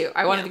 that too.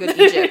 I wanted to go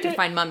to Egypt and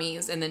find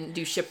mummies and then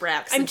do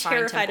shipwrecks. I'm and find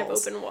terrified of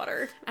temples. open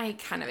water. I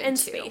kind of and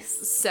too.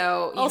 Space.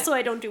 So also,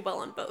 I don't do well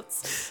on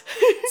boats.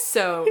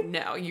 So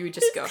no, you would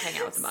just go hang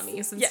out with the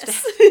mummies instead.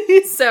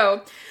 Yes.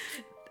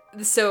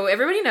 So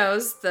everybody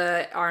knows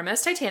the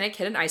RMS Titanic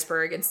hit an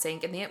iceberg and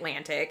sank in the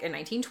Atlantic in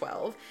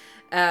 1912.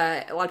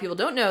 A lot of people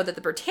don't know that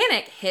the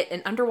Britannic hit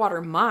an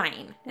underwater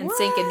mine and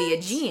sank in the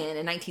Aegean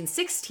in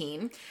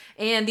 1916.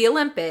 And the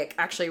Olympic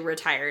actually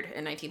retired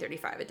in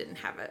 1935. It didn't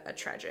have a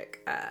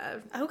tragic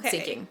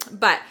sinking.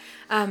 But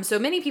so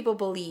many people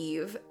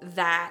believe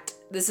that,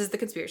 this is the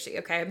conspiracy,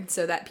 okay?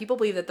 So that people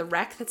believe that the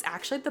wreck that's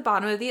actually at the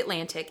bottom of the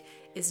Atlantic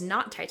is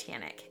not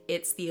Titanic.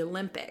 It's the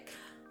Olympic.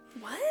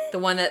 What? The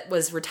one that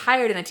was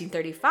retired in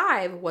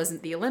 1935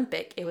 wasn't the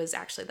Olympic. It was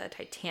actually the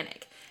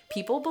Titanic.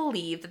 People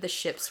believe that the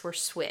ships were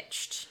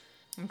switched.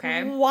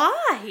 Okay?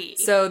 Why?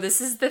 So this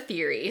is the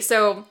theory.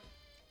 So...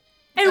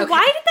 And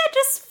why did that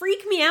just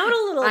freak me out a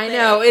little bit? I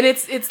know. And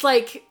it's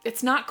like,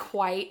 it's not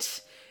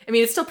quite... I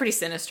mean, it's still pretty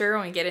sinister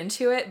when we get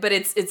into it, but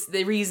it's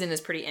the reason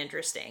is pretty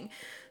interesting.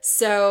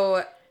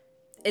 So...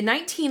 In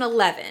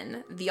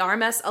 1911, the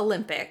RMS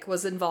Olympic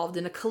was involved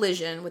in a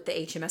collision with the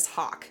HMS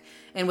Hawk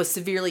and was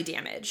severely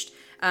damaged.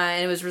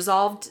 And it was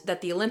resolved that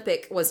the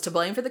Olympic was to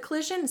blame for the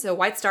collision, so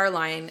White Star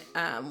Line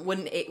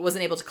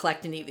wasn't able to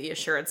collect any of the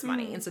insurance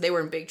money, and so they were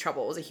in big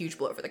trouble. It was a huge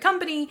blow for the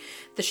company.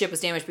 The ship was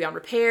damaged beyond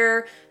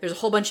repair. There's a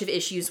whole bunch of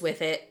issues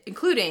with it,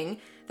 including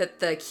that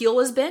the keel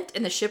was bent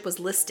and the ship was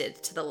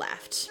listed to the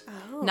left.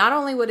 Oh. Not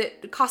only would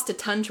it cost a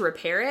ton to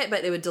repair it,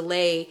 but it would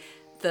delay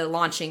the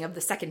launching of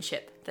the second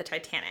ship, the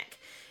Titanic.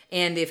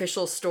 And the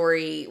official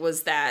story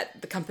was that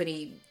the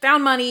company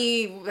found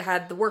money,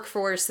 had the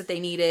workforce that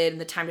they needed,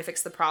 and the time to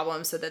fix the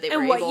problem so that they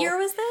were able... And what year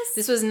was this?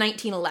 This was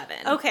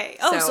 1911. Okay.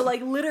 Oh, so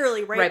like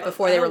literally right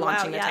before they were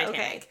launching the yeah, Titanic.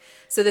 Okay.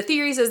 So the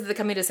theory says that the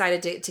company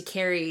decided to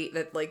carry...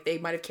 That like they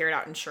might have carried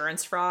out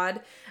insurance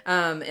fraud,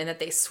 and that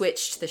they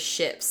switched the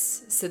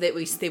ships so that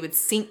they would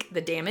sink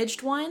the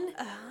damaged one.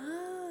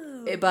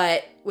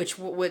 But which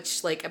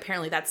like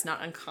apparently that's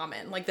not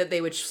uncommon, like that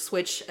they would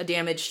switch a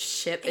damaged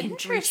ship and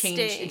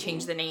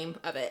change the name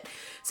of it.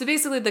 So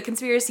basically the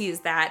conspiracy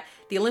is that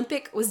the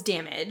Olympic was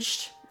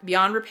damaged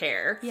beyond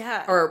repair,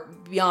 or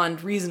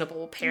beyond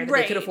reasonable repair that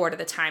they could afford at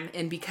the time,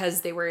 and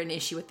because they were an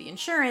issue with the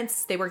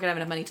insurance, they weren't gonna have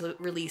enough money to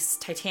release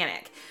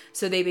Titanic.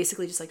 So they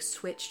basically just like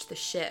switched the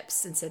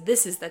ships and said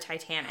this is the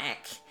Titanic,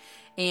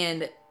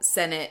 and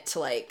sent it to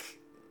like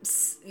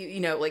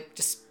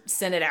just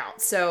send it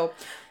out. So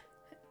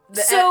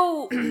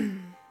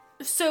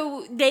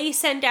they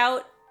sent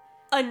out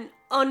an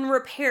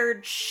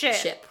unrepaired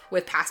ship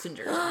with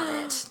passengers on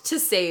it to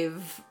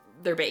save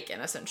their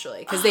bacon, essentially.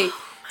 Because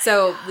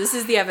this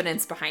is the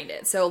evidence behind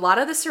it. So a lot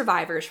of the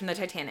survivors from the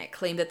Titanic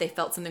claimed that they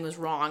felt something was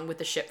wrong with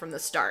the ship from the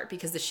start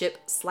because the ship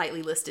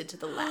slightly listed to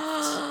the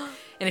left.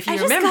 And if you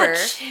remember,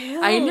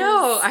 I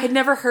know, I had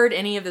never heard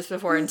any of this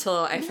before until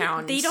I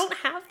found... They don't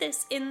have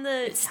this in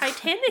the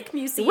Titanic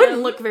Museum. It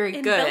wouldn't look very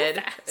good.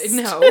 Belfast.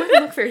 No, it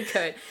wouldn't look very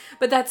good.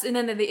 But and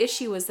then the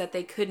issue was that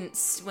they couldn't,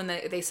 when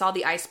they saw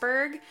the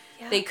iceberg,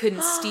 they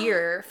couldn't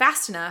steer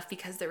fast enough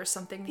because there was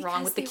something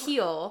wrong with the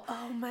keel.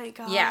 Oh my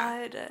God.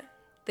 Yeah.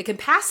 The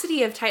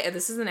capacity of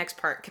this is the next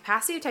part.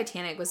 Capacity of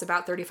Titanic was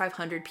about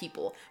 3,500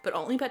 people, but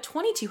only about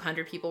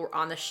 2,200 people were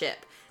on the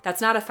ship. That's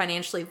not a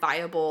financially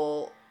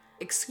viable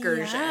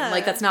excursion. Yeah.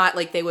 Like that's not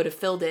like they would have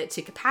filled it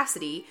to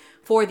capacity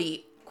for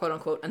the quote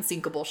unquote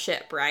unsinkable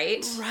ship,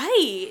 right?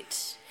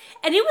 Right.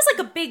 And it was like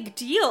a big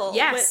deal.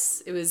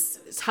 Yes. It was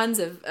tons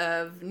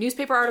of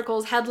newspaper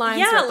articles,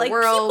 headlines throughout the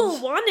world.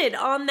 People wanted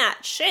on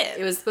that ship.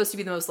 It was supposed to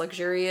be the most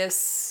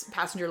luxurious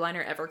passenger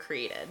liner ever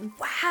created.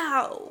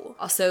 Wow.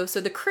 Also,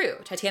 so the crew.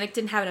 Titanic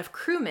didn't have enough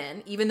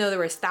crewmen, even though there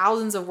was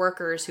thousands of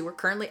workers who were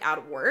currently out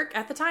of work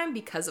at the time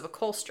because of a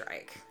coal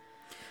strike.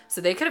 So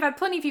they could have had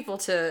plenty of people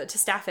to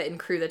staff it and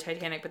crew the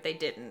Titanic, but they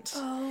didn't.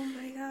 Oh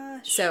my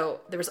gosh.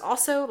 So there was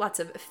also lots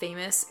of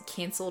famous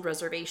canceled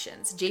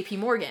reservations. J.P.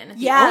 Morgan,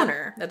 the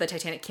owner of the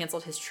Titanic,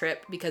 canceled his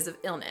trip because of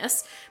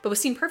illness, but was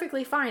seen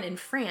perfectly fine in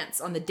France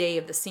on the day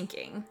of the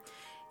sinking.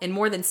 And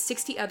more than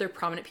 60 other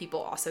prominent people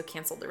also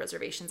canceled their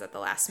reservations at the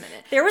last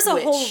minute. There was a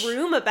whole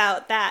room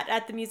about that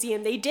at the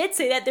museum. They did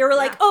say that. They were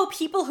like,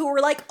 people who were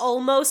like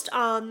almost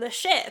on the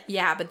ship.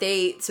 Yeah, but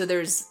so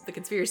there's the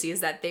conspiracy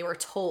is that they were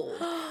told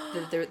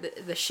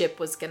that the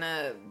ship was going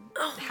to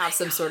have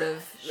some sort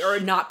of, or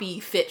not be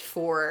fit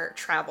for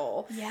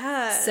travel.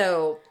 Yeah.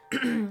 So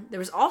there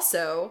was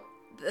also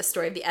the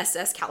story of the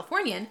SS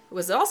Californian,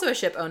 was also a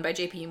ship owned by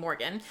J.P.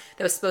 Morgan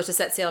that was supposed to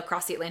set sail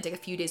across the Atlantic a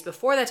few days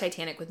before the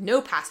Titanic with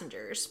no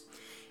passengers.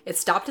 It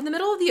stopped in the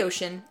middle of the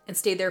ocean and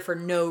stayed there for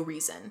no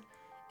reason.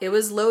 It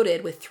was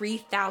loaded with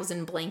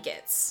 3,000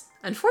 blankets.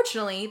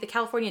 Unfortunately, the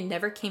Californian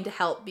never came to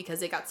help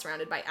because it got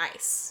surrounded by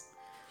ice.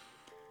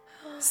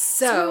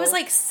 So it was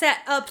like set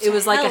up to It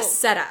was like help. a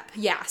setup,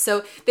 yeah.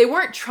 So they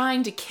weren't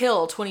trying to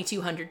kill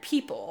 2,200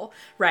 people,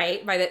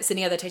 right, by the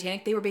sending out the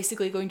Titanic. They were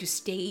basically going to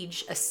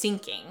stage a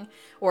sinking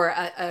or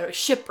a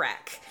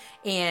shipwreck,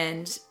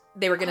 and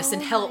they were going to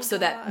send help so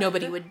that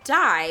nobody would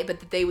die, but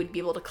that they would be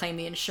able to claim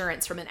the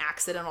insurance from an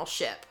accidental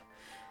ship.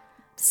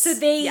 So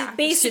they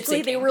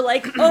were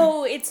like,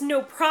 oh, it's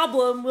no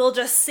problem. We'll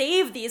just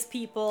save these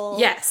people.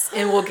 Yes,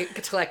 and we'll get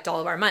to collect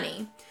all of our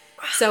money.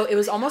 So it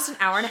was almost an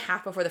hour and a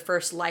half before the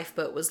first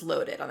lifeboat was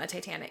loaded on the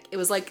Titanic. It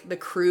was like the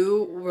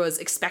crew was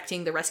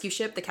expecting the rescue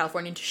ship, the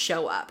Californian, to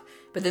show up.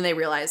 But then they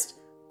realized,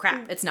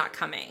 crap, it's not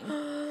coming.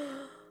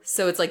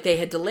 So it's like they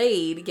had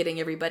delayed getting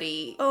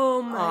everybody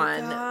on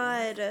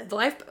the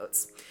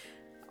lifeboats.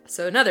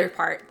 So another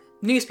part,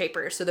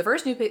 newspapers. So the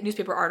first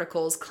newspaper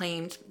articles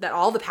claimed that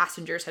all the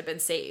passengers had been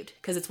saved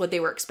because it's what they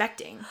were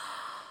expecting.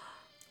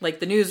 Like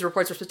the news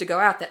reports were supposed to go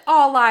out that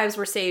all lives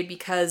were saved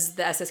because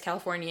the SS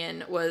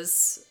Californian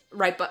was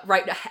right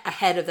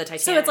ahead of the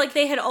Titanic. So it's like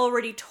they had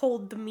already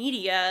told the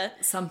media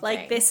something.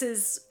 Like this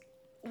is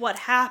what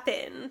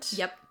happened.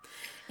 Yep.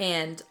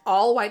 And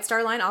all White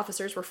Star Line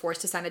officers were forced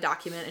to sign a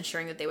document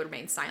ensuring that they would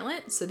remain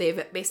silent. So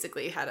they've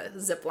basically had a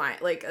zip line,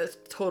 like a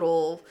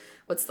total,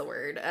 what's the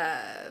word?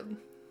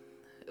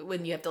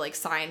 When you have to like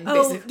sign.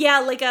 Oh, yeah,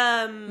 like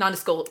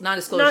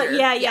non-disclosure.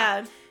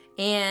 Yeah.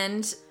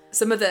 And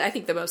some of the, I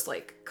think the most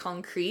like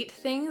concrete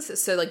things.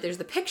 So like there's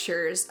the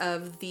pictures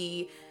of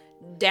the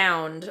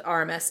downed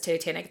RMS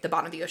Titanic at the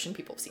bottom of the ocean.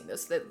 People have seen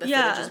those. The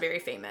footage is very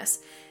famous.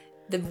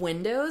 The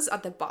windows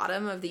at the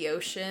bottom of the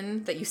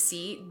ocean that you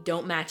see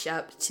don't match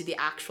up to the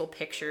actual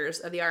pictures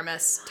of the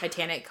RMS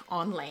Titanic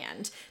on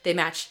land. They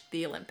match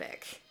the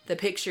Olympic. The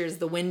pictures,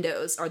 the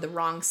windows are the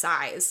wrong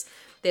size.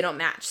 They don't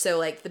match. So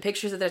like the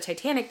pictures of the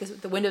Titanic,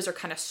 the windows are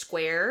kind of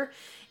square,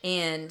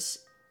 and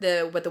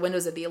the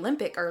windows of the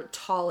Olympic are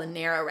tall and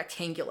narrow,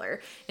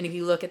 rectangular. And if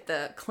you look at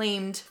the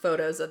claimed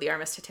photos of the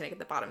RMS Titanic at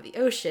the bottom of the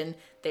ocean,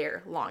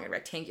 they're long and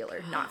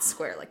rectangular, not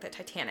square like the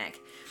Titanic.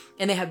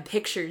 And they have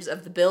pictures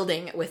of the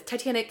building with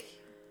Titanic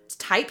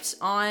typed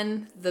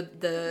on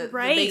the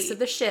base of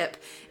the ship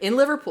in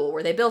Liverpool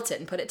where they built it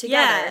and put it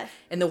together. Yeah.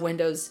 And the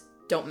windows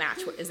don't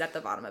match what is at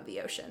the bottom of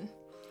the ocean.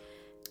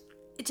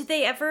 Did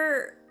they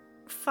ever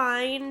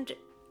find,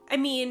 I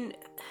mean,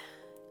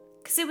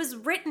 because it was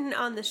written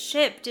on the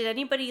ship, did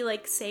anybody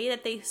like say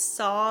that they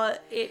saw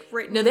it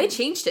written? No, they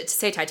changed it to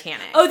say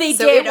Titanic. Oh, they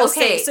so did? It will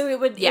okay, say, so it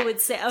would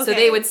say, okay. So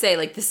they would say,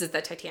 like, this is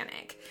the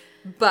Titanic.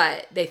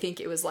 But they think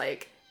it was,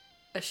 like,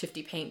 a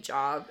shifty paint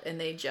job, and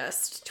they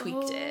just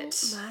tweaked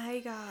it. Oh, my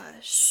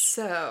gosh.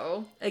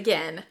 So,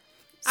 again,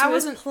 I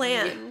wasn't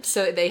planned. Yeah,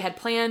 so they had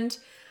planned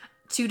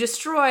to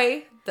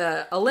destroy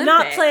the Olympic.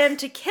 Not planned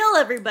to kill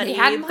everybody, They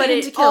hadn't but planned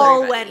it to kill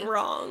all everybody. went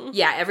wrong.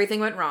 Yeah,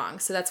 everything went wrong.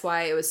 So that's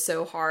why it was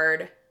so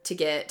hard to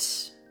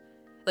get,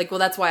 like, well,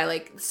 that's why,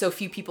 like, so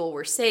few people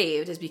were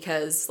saved, is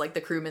because, like,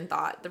 the crewmen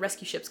thought the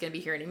rescue ship's gonna be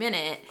here any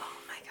minute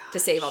to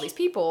save all these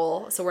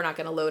people, so we're not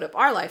gonna load up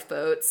our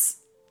lifeboats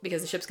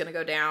because the ship's gonna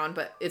go down,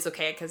 but it's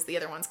okay because the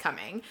other one's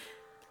coming.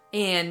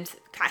 And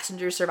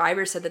passenger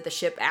survivors said that the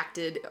ship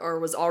acted or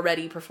was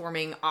already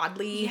performing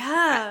oddly,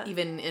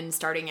 even in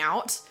starting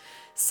out.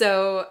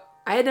 So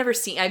I had never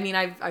seen, I mean,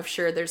 I've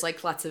sure there's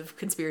like lots of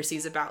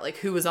conspiracies about like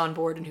who was on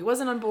board and who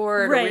wasn't on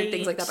board, or weird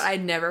things like that, but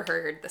I'd never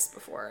heard this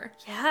before.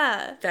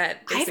 Yeah.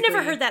 That I've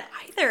never heard that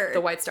either.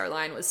 The White Star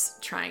Line was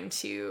trying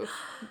to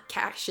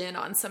cash in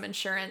on some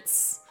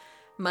insurance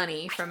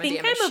money from a damaged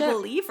ship. I think I'm a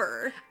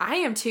believer. I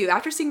am too.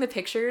 After seeing the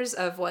pictures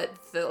of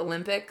what the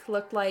Olympic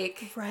looked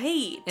like.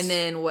 Right. And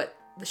then what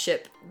the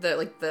ship,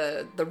 the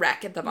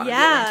wreck at the bottom of the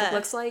Atlantic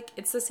looks like,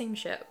 it's the same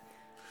ship.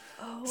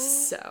 Oh.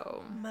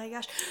 So. My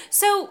gosh.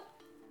 So,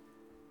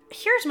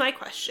 here's my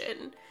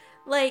question.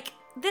 Like,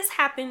 this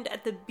happened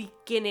at the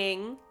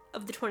beginning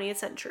of the 20th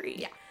century.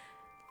 Yeah.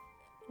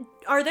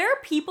 Are there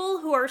people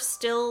who are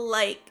still,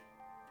 like,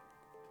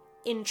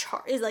 in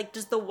charge? Like,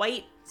 does the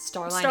White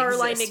Star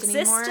Line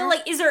exist still?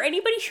 Like, is there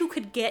anybody who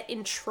could get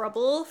in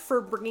trouble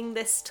for bringing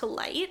this to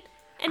light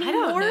anymore? I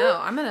don't know.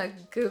 I'm gonna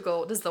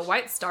Google, does the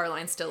White Star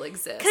Line still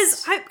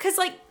exist? Because,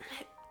 like,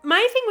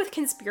 my thing with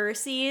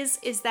conspiracies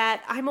is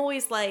that I'm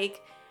always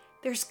like,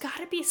 there's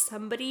gotta be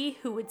somebody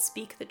who would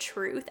speak the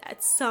truth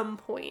at some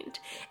point.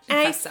 And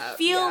I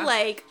feel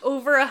like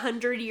over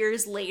 100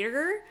 years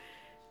later,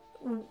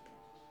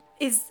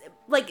 is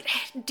like,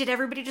 did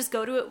everybody just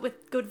go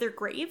to their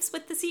graves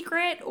with the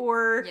secret,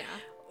 or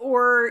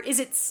is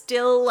it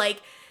still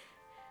like,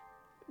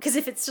 because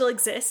if it still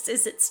exists,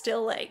 is it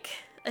still like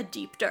a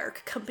deep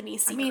dark company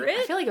secret? I mean,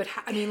 I feel like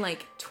it would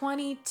like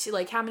 20 to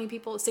like how many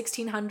people,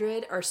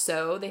 1,600 or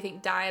so they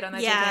think died on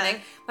that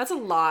Titanic. That's a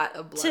lot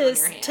of blood on your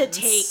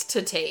hands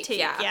to take.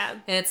 Yeah.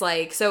 And it's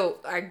like, so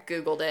I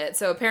Googled it.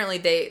 So apparently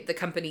the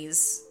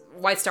company's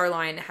White Star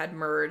Line had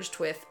merged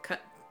with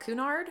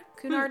Cunard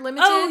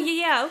Limited. Oh,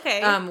 yeah,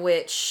 okay.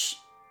 Which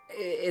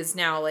is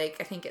now like,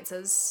 I think it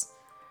says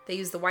they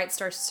use the White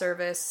Star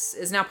Service,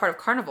 is now part of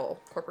Carnival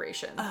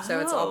Corporation. So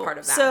it's all part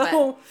of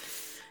that.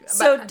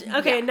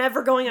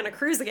 Never going on a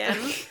cruise again.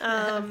 It's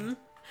gonna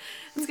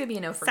be a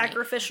no for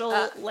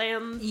sacrificial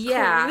lamb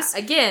cruise.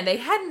 Again, they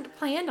hadn't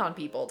planned on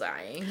people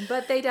dying,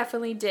 but they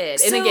definitely did.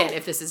 And again,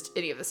 if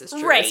any of this is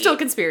true, it's still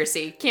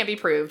conspiracy, can't be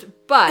proved.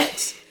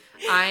 But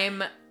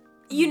I'm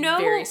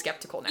very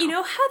skeptical now. You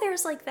know how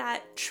there's like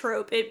that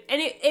trope,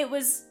 it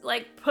was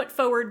like put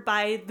forward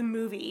by the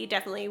movie,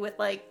 definitely with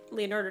like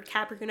Leonardo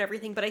DiCaprio and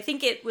everything, but I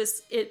think it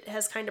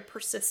has kind of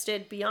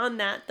persisted beyond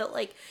that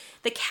like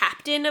the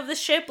captain of the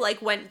ship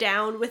like went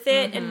down with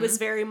it and was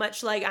very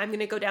much like, I'm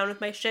gonna go down with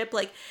my ship.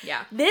 Like,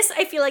 this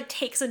I feel like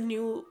takes a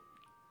new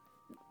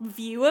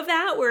view of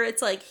that, where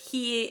it's like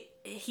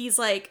he's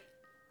like,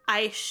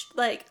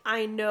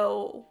 I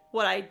know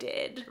what I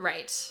did.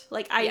 Right.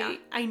 Like,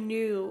 I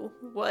knew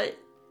what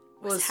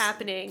was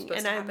happening,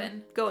 and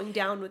I'm going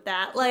down with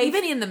that. Like,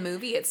 even in the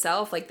movie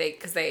itself, like they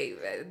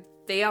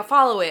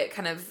follow it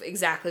kind of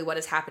exactly what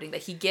is happening,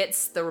 that he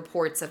gets the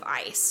reports of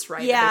ice,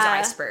 right? Yeah. That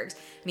there's icebergs.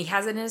 And he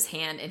has it in his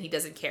hand, and he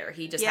doesn't care.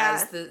 He just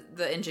has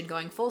the engine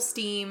going full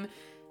steam,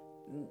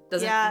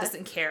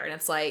 doesn't care. And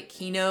it's like,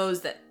 he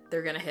knows that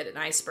they're going to hit an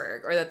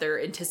iceberg, or that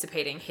they're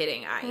anticipating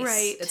hitting ice.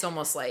 Right. It's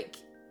almost like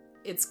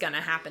it's gonna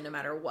happen no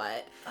matter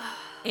what.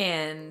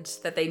 And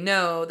that they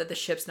know that the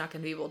ship's not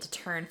gonna be able to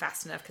turn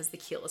fast enough because the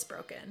keel is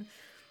broken,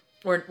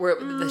 or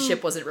the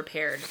ship wasn't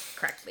repaired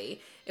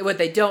correctly. And what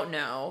they don't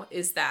know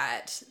is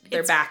that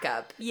their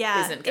backup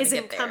isn't gonna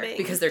get there, coming,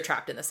 because they're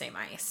trapped in the same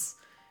ice.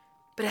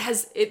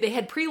 but they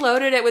had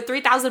preloaded it with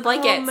 3,000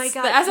 blankets. Oh my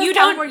God. As a You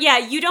film, don't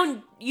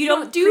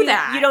do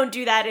that. You don't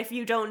do that if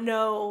you don't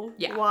know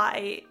Yeah.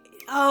 why.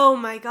 Oh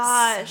my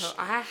gosh. So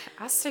I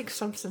think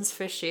something's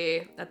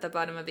fishy at the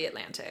bottom of the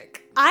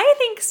Atlantic. I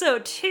think so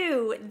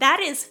too. That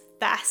is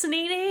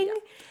fascinating.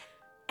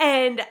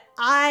 And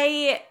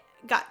I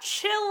got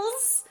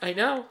chills. I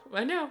know.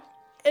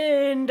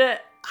 And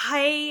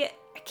I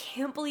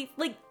can't believe,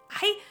 like,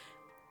 I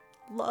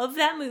love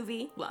that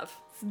movie. Love.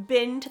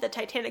 Been to the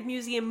Titanic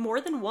Museum more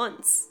than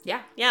once.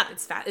 Yeah. Yeah.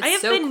 It's fat. I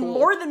have so been cool.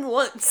 more than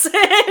once.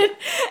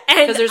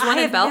 Because there's one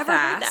I in have never heard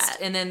Belfast, that.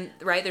 and then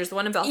there's the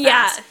one in Belfast,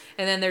 Yeah.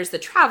 and then there's the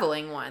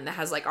traveling one that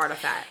has like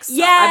artifacts. So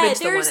Yeah, I've been to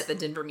the one there's- at the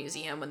Denver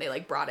Museum when they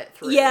like brought it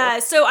through. Yeah,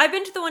 so I've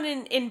been to the one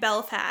in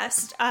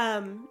Belfast,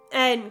 and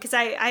because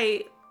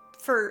I,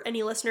 for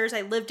any listeners,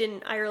 I lived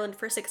in Ireland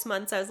for 6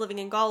 months. I was living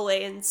in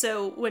Galway, and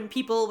so when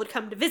people would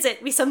come to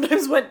visit, we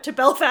sometimes went to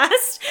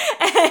Belfast,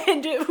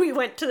 and we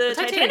went to the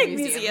Titanic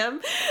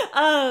Museum,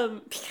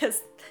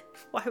 because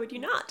why would you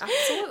not?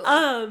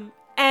 Absolutely.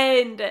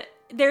 And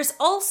there's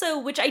also,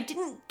 which I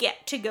didn't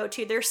get to go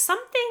to, there's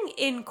something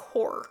in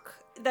Cork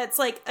that's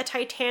like a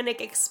Titanic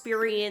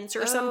experience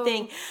or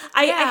something.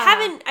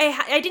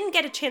 I didn't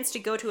get a chance to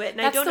go to it, and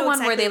That's I don't the know one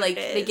exactly where what it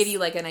they is. give you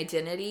like an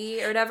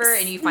identity or whatever,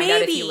 and you find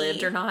out if you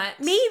lived or not.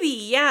 Maybe,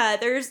 yeah.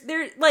 There's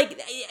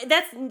like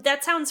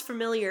that sounds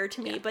familiar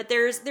to me, but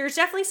there's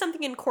definitely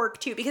something in Cork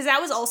too, because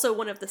that was also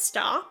one of the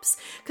stops.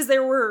 Because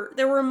there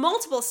were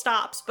multiple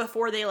stops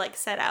before they like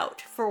set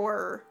out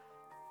for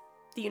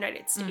the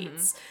United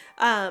States.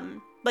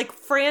 Like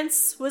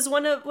France was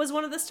one of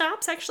the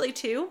stops actually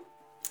too.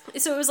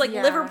 So it was like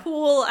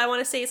Liverpool, I want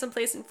to say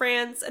someplace in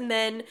France, and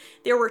then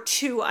there were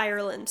 2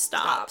 Ireland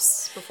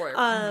stops before.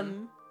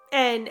 and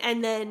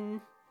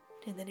then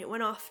it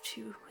went off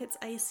to its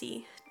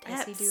icy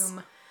depths. Icy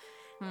doom.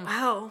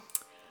 Wow.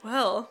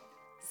 Well,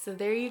 So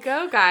there you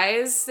go,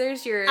 guys.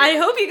 There's your. I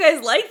hope you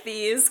guys like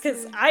these,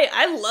 because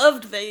I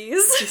loved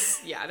these.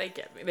 Yeah, they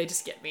get me. They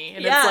just get me,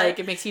 and Yeah. it's like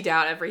it makes you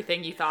doubt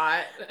everything you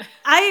thought.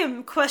 I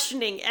am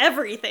questioning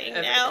everything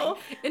now.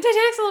 And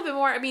Titanic's a little bit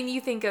more. I mean, you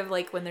think of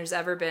like when there's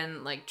ever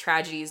been like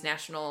tragedies,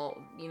 national,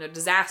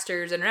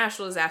 disasters,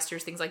 international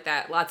disasters, things like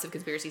that. Lots of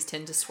conspiracies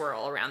tend to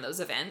swirl around those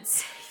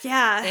events,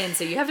 Yeah. and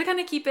so you have to kind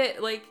of keep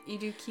it like you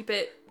do.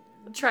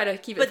 Try to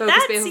keep it But focused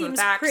that based on the seems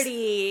facts.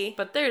 pretty.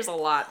 But there's a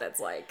lot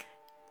that's like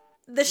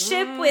The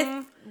ship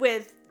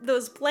with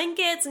those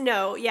blankets.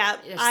 No, yeah,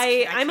 Yes,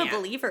 I'm a can't.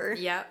 believer.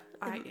 Yep.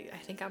 I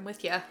think I'm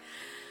with you.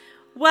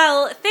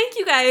 Well, thank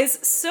you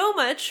guys so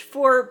much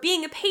for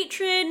being a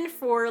patron,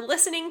 for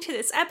listening to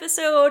this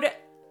episode.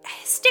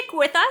 Stick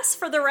with us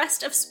for the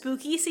rest of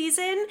spooky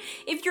season.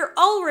 If you're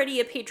already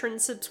a patron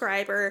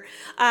subscriber,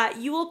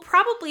 you will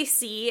probably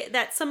see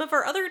that some of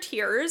our other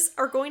tiers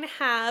are going to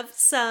have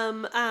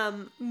some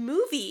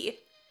movie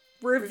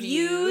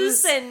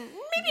reviews and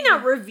maybe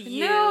not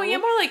review. No, yeah,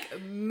 more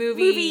like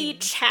movie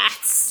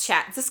chats.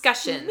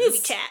 discussions. Movie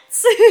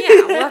chats.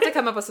 Yeah, we'll have to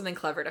come up with something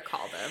clever to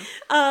call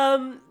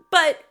them.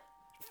 But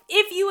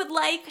if you would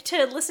like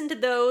to listen to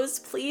those,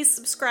 please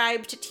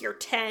subscribe to tier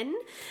 10,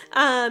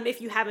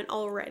 if you haven't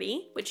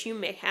already, which you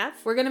may have.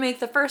 We're going to make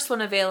the first one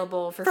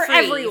available for free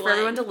everyone. for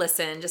everyone to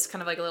listen. Just kind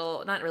of like a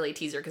little, not really a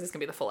teaser because it's going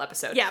to be the full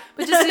episode. Yeah.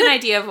 But just an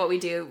idea of what we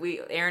do.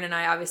 Aaron and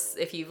I,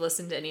 obviously, if you've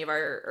listened to any of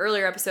our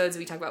earlier episodes,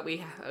 we talk about we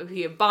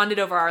have bonded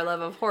over our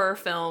love of horror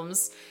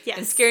films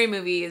and scary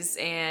movies.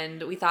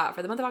 And we thought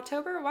for the month of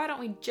October, why don't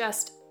we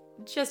just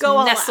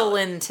Go nestle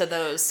into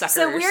those suckers?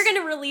 So we're going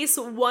to release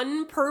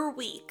one per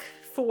week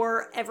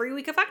for every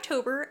week of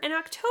October, and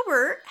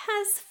October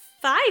has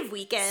 5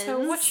 weekends. So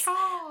what's wrong?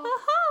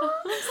 Uh-huh.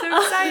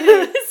 So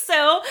excited.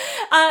 So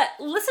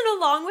listen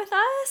along with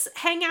us,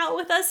 hang out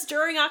with us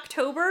during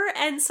October,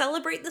 and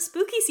celebrate the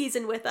spooky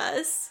season with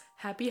us.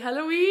 Happy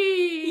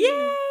Halloween!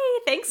 Yay!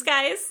 Thanks,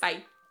 guys.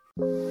 Bye.